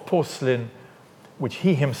Trianon of porcelain, which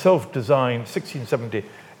he himself designed, 1670.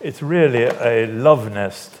 It's really a love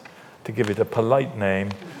nest, to give it a polite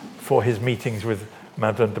name, for his meetings with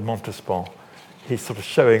Madame de Montespan. He's sort of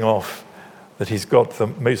showing off that he's got the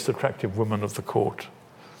most attractive woman of the court.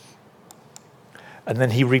 And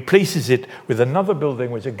then he replaces it with another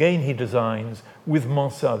building, which again he designs with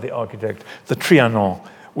Mansart, the architect, the Trianon,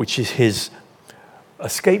 which is his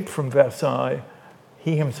escape from Versailles.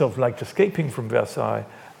 He himself liked escaping from Versailles,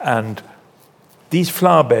 and these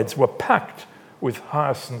flower beds were packed with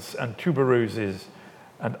hyacinths and tuberoses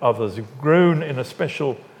and others, grown in a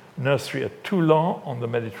special nursery at Toulon on the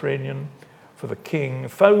Mediterranean for the king.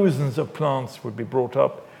 Thousands of plants would be brought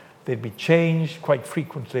up. They'd be changed quite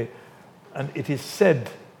frequently, and it is said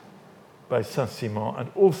by Saint-Simon and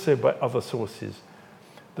also by other sources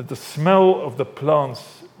that the smell of the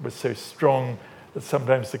plants was so strong that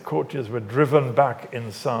sometimes the courtiers were driven back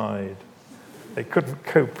inside. They couldn't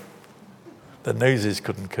cope. Their noses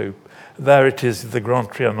couldn't cope. There it is, the Grand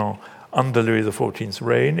Trianon under Louis XIV's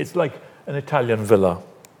reign. It's like an Italian villa.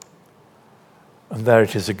 And there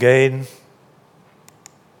it is again.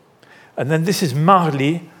 And then this is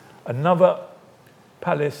Marly, another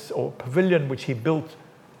palace or pavilion which he built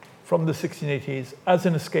from the 1680s as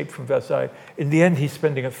an escape from Versailles. In the end, he's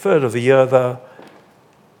spending a third of the year there.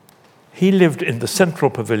 He lived in the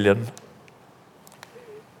central pavilion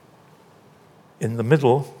in the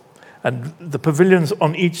middle, and the pavilions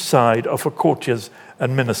on each side are for courtiers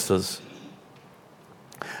and ministers.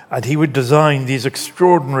 And he would design these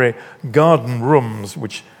extraordinary garden rooms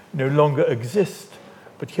which no longer exist.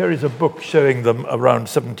 But here is a book showing them around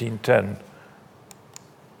 1710.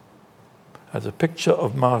 As a picture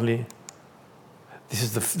of Marly. This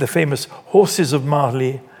is the famous Horses of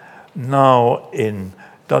Marly, now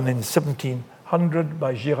done in 1700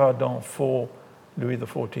 by Girardon for Louis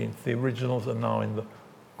XIV. The originals are now in the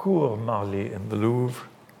Cour Marly in the Louvre,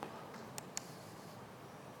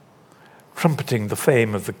 trumpeting the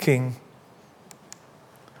fame of the king.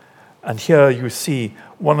 And here you see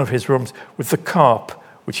one of his rooms with the carp,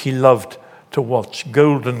 which he loved to watch,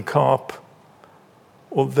 golden carp,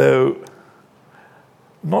 although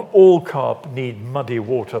not all carp need muddy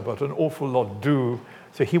water, but an awful lot do.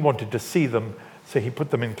 So he wanted to see them, so he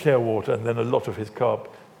put them in clear water, and then a lot of his carp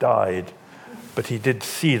died. But he did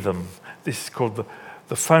see them. This is called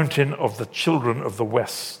the Fountain of the Children of the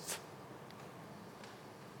West.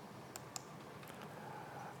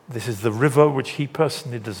 This is the river which he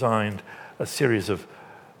personally designed, a series of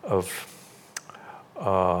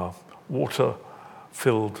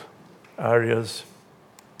water-filled areas.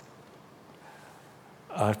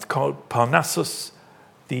 It's called Parnassus,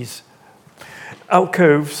 these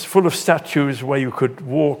alcoves full of statues where you could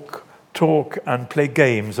walk, talk, and play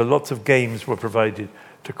games. Lots of games were provided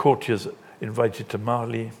to courtiers invited to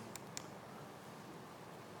Marly.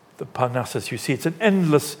 The Parnassus, you see, it's an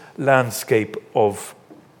endless landscape of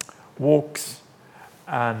walks,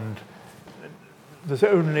 and there's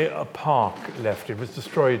only a park left. It was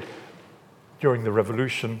destroyed during the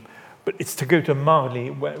Revolution, but it's to go to Marly,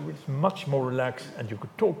 where it's much more relaxed, and you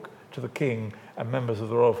could talk to the king and members of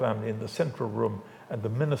the royal family in the central room and the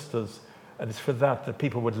ministers, and it's for that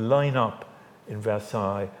people would line up in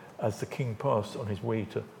Versailles as the king passed on his way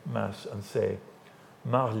to Mass and say,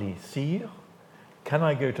 "Marly, sire, can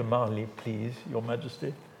I go to Marly, please, your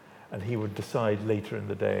majesty?" And he would decide later in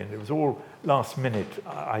the day, and it was all last minute,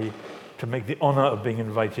 to make the honor of being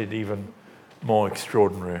invited even more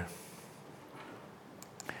extraordinary.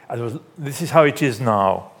 And this is how it is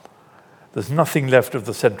now. There's nothing left of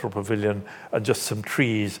the central pavilion and just some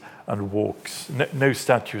trees and walks. No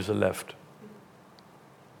statues are left.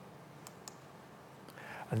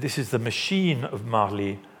 And this is the machine of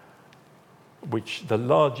Marly, which the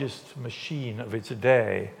largest machine of its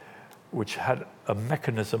day, which had a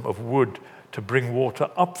mechanism of wood to bring water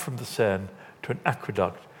up from the Seine to an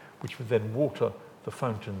aqueduct, which would then water the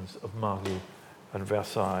fountains of Marly and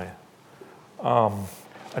Versailles.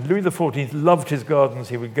 And Louis XIV loved his gardens.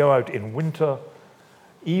 He would go out in winter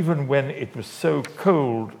even when it was so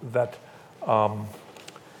cold that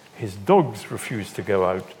his dogs refused to go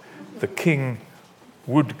out, the king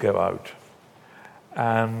would go out.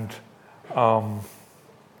 And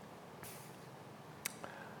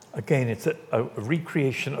again, it's a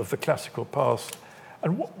recreation of the classical past.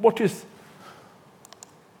 And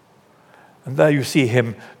and there you see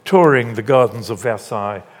him touring the gardens of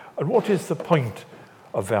Versailles. And what is the point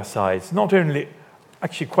of Versailles? It's not only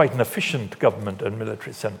actually quite an efficient government and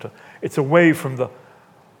military center, it's away from the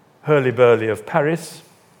hurly-burly of Paris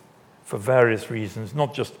for various reasons,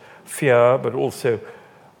 not just fear, but also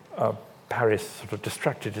Paris sort of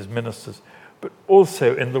distracted his ministers, but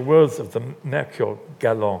also, in the words of the Mercure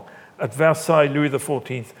Galland, at Versailles, Louis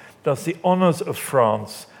XIV does the honors of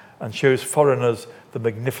France and shows foreigners the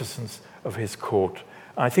magnificence of his court.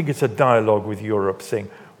 I think it's a dialogue with Europe saying,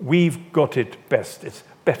 we've got it best. It's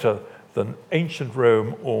better than ancient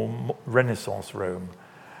Rome or Renaissance Rome.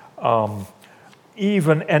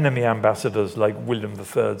 Even enemy ambassadors like William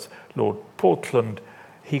III's Lord Portland,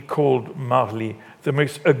 he called Marly the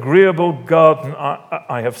most agreeable garden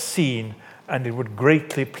I have seen, and it would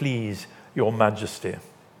greatly please your majesty.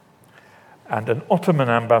 And an Ottoman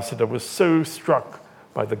ambassador was so struck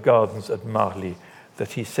by the gardens at Marly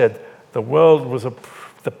that he said the world was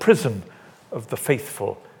the prison of the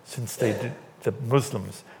faithful, the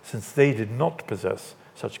Muslims, since they did not possess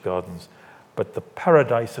such gardens, but the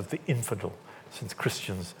paradise of the infidel, since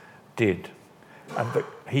Christians did. And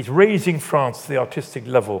he's raising France to the artistic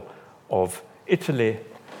level of Italy.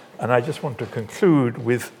 And I just want to conclude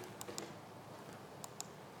with,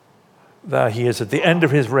 there he is at the end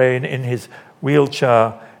of his reign in his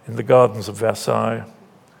wheelchair in the gardens of Versailles.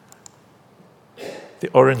 The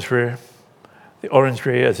orangery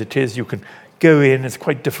as it is, you can go in, it's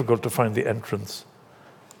quite difficult to find the entrance.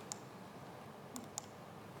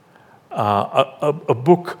 A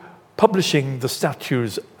book publishing the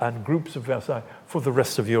statues and groups of Versailles for the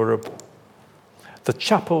rest of Europe. The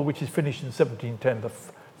chapel, which is finished in 1710,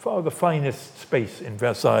 far the finest space in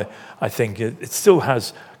Versailles, I think. It still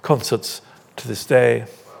has concerts to this day.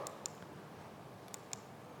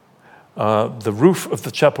 The roof of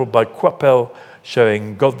the chapel by Coipel,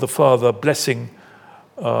 showing God the Father blessing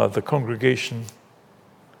the congregation.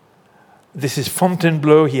 This is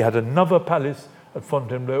Fontainebleau. He had another palace at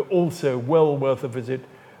Fontainebleau, also well worth a visit.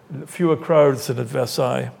 Fewer crowds than at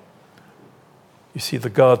Versailles. You see the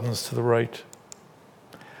gardens to the right.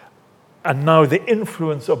 And now the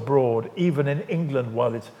influence abroad, even in England,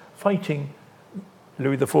 while it's fighting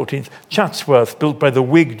Louis XIV, Chatsworth, built by the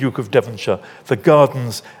Whig Duke of Devonshire, the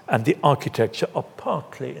gardens and the architecture are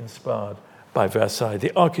partly inspired by Versailles.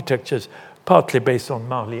 The architecture is partly based on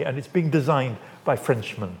Marly, and it's being designed by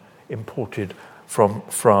Frenchmen imported from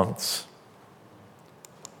France.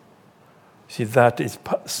 See, that is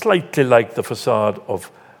slightly like the facade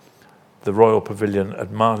of the Royal Pavilion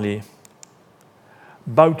at Marly.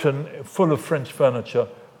 Boughton, full of French furniture,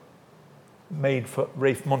 made for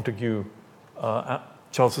Ralph Montagu,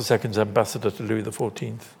 Charles II's ambassador to Louis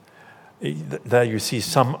XIV. There you see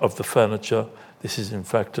some of the furniture. This is, in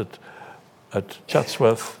fact, at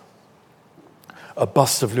Chatsworth. A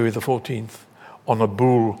bust of Louis XIV on a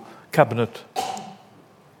Boulle cabinet.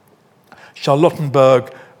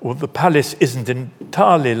 Charlottenburg, well, the palace isn't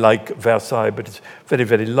entirely like Versailles, but it's very,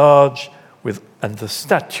 very large, and the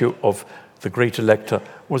statue of the Great Elector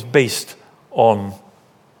was based on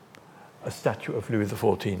a statue of Louis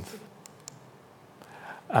XIV.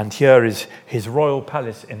 And here is his royal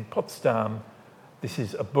palace in Potsdam. This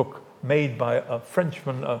is a book made by a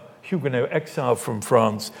Frenchman, a Huguenot exile from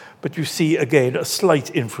France, but you see, again, a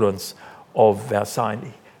slight influence of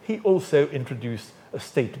Versailles. He also introduced a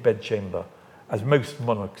state bedchamber, as most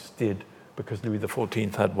monarchs did, because Louis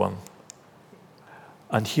XIV had one.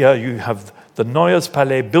 And here you have the Noyers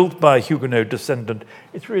Palais, built by a Huguenot descendant.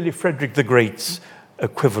 It's really Frederick the Great's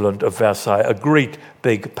equivalent of Versailles, a great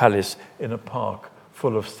big palace in a park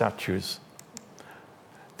full of statues.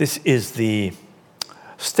 This is the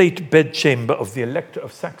state bedchamber of the Elector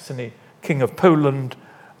of Saxony, King of Poland,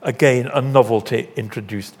 again a novelty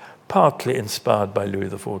introduced, partly inspired by Louis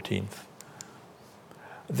XIV.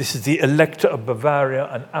 This is the Elector of Bavaria,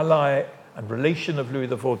 an ally and relation of Louis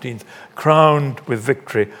XIV, crowned with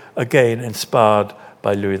victory, again inspired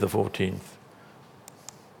by Louis XIV.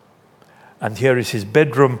 And here is his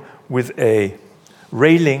bedroom with a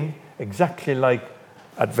railing, exactly like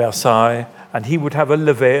at Versailles, and he would have a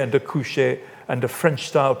lever and a coucher and a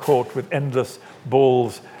French-style court with endless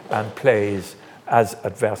balls and plays, as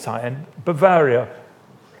at Versailles. And Bavaria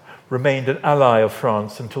remained an ally of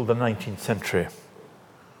France until the 19th century.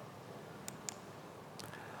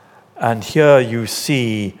 And here you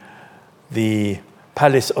see the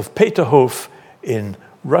Palace of Peterhof in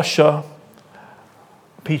Russia.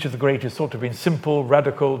 Peter the Great is thought to have been simple,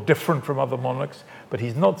 radical, different from other monarchs, but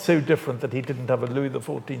he's not so different that he didn't have a Louis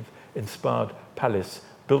XIV-inspired palace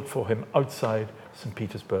built for him outside St.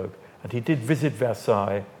 Petersburg. And he did visit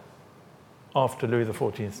Versailles after Louis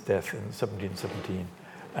XIV's death in 1717.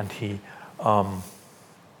 And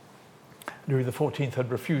Louis XIV had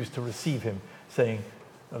refused to receive him, saying,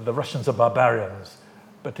 the Russians are barbarians.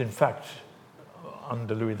 But in fact,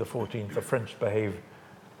 under Louis XIV, the French behaved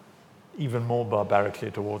even more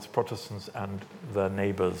barbarically towards Protestants and their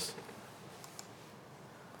neighbors.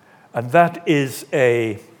 And that is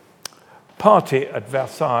a party at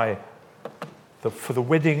Versailles for the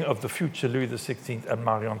wedding of the future Louis XVI and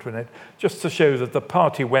Marie Antoinette, just to show that the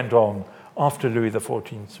party went on after Louis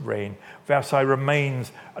XIV's reign. Versailles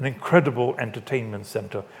remains an incredible entertainment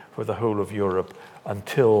center for the whole of Europe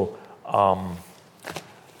until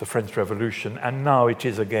the French Revolution. And now it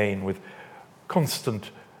is again with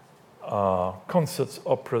constant concerts,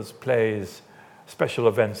 operas, plays, special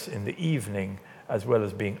events in the evening, as well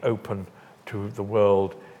as being open to the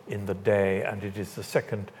world in the day. And it is the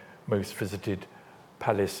second most visited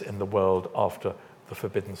palace in the world after the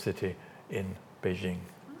Forbidden City in Beijing.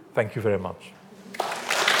 Thank you very much.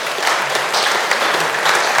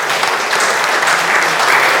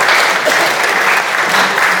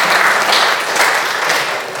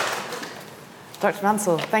 Dr.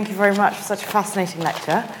 Mansell, thank you very much for such a fascinating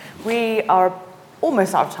lecture. We are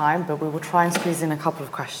almost out of time, but we will try and squeeze in a couple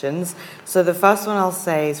of questions. So the first one I'll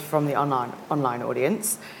say is from the online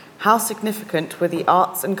audience. How significant were the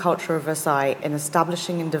arts and culture of Versailles in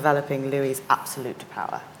establishing and developing Louis's absolute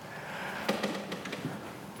power?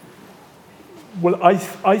 Well,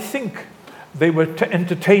 I think they were to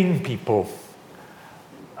entertain people.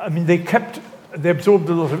 I mean, they absorbed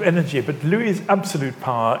a lot of energy, but Louis's absolute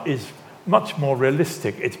power is much more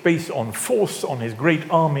realistic. It's based on force, on his great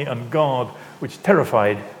army and guard, which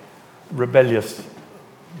terrified rebellious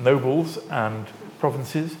nobles and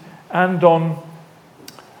provinces, and on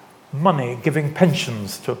money, giving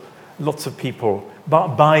pensions to lots of people,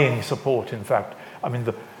 buying support, in fact. I mean,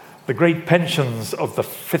 the great pensions of the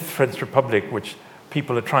Fifth French Republic, which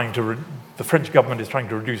people are the French government is trying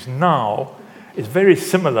to reduce now, is very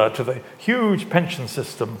similar to the huge pension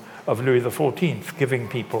system of Louis XIV, giving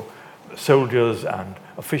people, soldiers and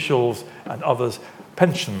officials and others,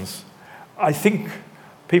 pensions. I think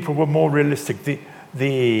people were more realistic.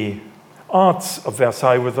 The arts of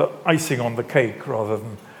Versailles were the icing on the cake rather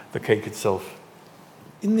than the cake itself.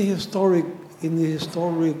 In the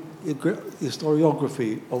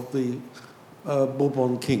historiography of the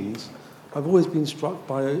Bourbon kings, I've always been struck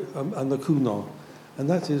by a lacuna, and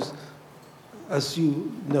that is, as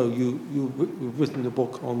you know, you've written a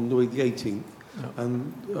book on Louis XVIII,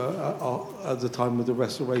 and at the time of the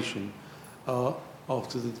Restoration,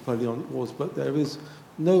 after the Napoleonic Wars, but there is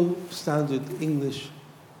no standard English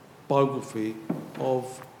biography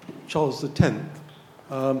of Charles X,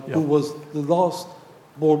 who was the last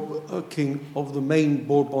king of the main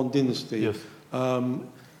Bourbon dynasty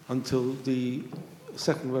until the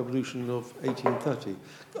Second Revolution of 1830.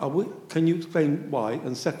 Can you explain why?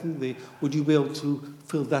 And secondly, would you be able to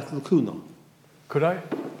fill that lacuna? Could I?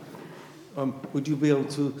 Would you be able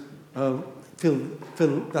to fill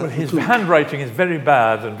that? Well, his handwriting is very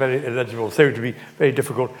bad and very illegible, so it would be very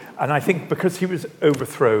difficult. And I think because he was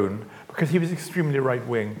overthrown, because he was extremely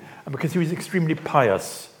right-wing, and because he was extremely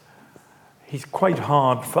pious, he's quite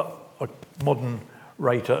hard for a modern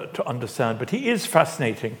writer to understand. But he is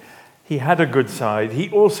fascinating. He had a good side. He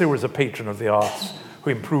also was a patron of the arts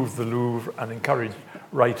who improved the Louvre and encouraged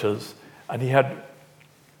writers. And he had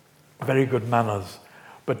very good manners.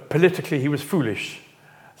 But politically, he was foolish.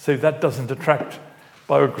 So that doesn't attract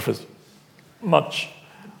biographers much,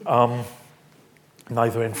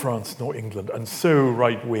 neither in France nor England. And so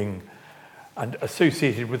right-wing and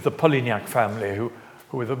associated with the Polignac family, who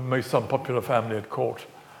were the most unpopular family at court.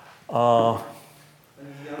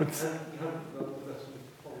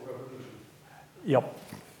 Yep.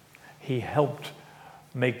 He helped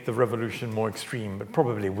make the revolution more extreme, but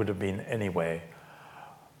probably would have been anyway.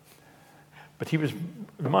 But he was,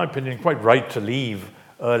 in my opinion, quite right to leave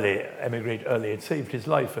early, emigrate early. It saved his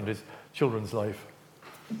life and his children's life.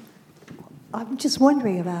 I'm just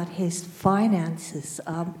wondering about his finances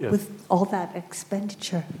with all that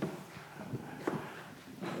expenditure.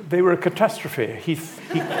 They were a catastrophe.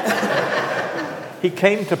 He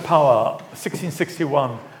came to power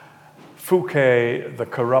 1661. Fouquet, the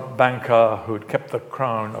corrupt banker who'd kept the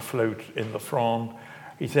crown afloat in the Fronde,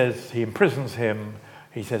 he imprisons him.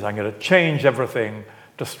 He says, I'm going to change everything.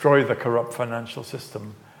 destroy the corrupt financial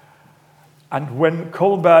system. And when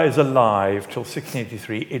Colbert is alive till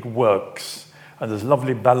 1683, it works. And there's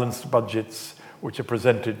lovely balanced budgets which are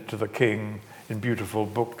presented to the king in beautiful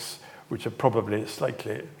books, which are probably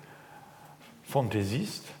slightly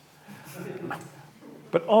fantaisiste.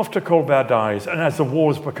 But after Colbert dies, and as the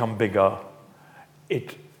wars become bigger,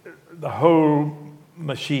 the whole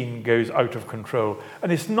machine goes out of control.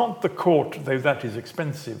 And it's not the court, though that is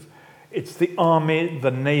expensive. It's the army,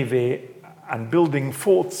 the navy, and building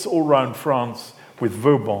forts all around France with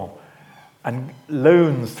Vauban, and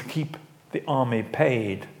loans to keep the army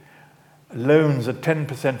paid. Loans at 10%,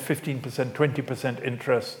 15%, 20%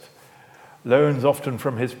 interest. Loans often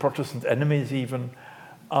from his Protestant enemies even.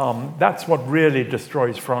 That's what really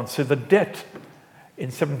destroys France. So the debt in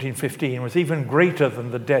 1715 was even greater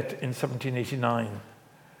than the debt in 1789.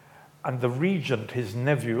 And the regent, his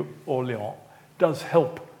nephew, Orléans, does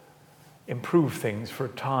help improve things for a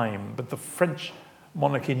time, but the French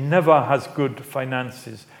monarchy never has good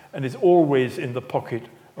finances and is always in the pocket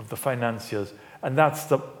of the financiers. And that's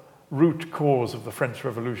the root cause of the French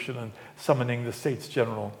Revolution and summoning the States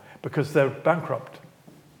General, because they're bankrupt.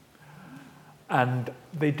 And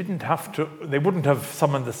they wouldn't have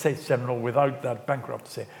summoned the States General without that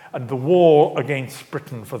bankruptcy. And the war against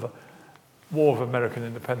Britain for the War of American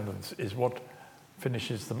Independence is what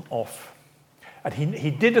finishes them off. And he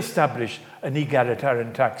did establish an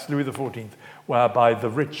egalitarian tax, Louis XIV, whereby the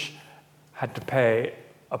rich had to pay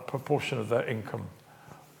a proportion of their income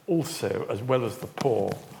also, as well as the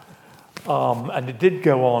poor. And it did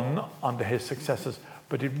go on under his successors,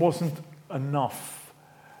 but it wasn't enough.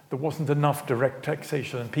 There wasn't enough direct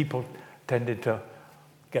taxation, and people tended to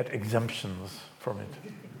get exemptions from it.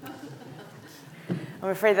 I'm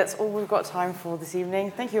afraid that's all we've got time for this evening.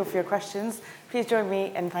 Thank you all for your questions. Please join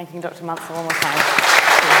me in thanking Dr. Mansell one more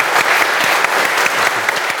time.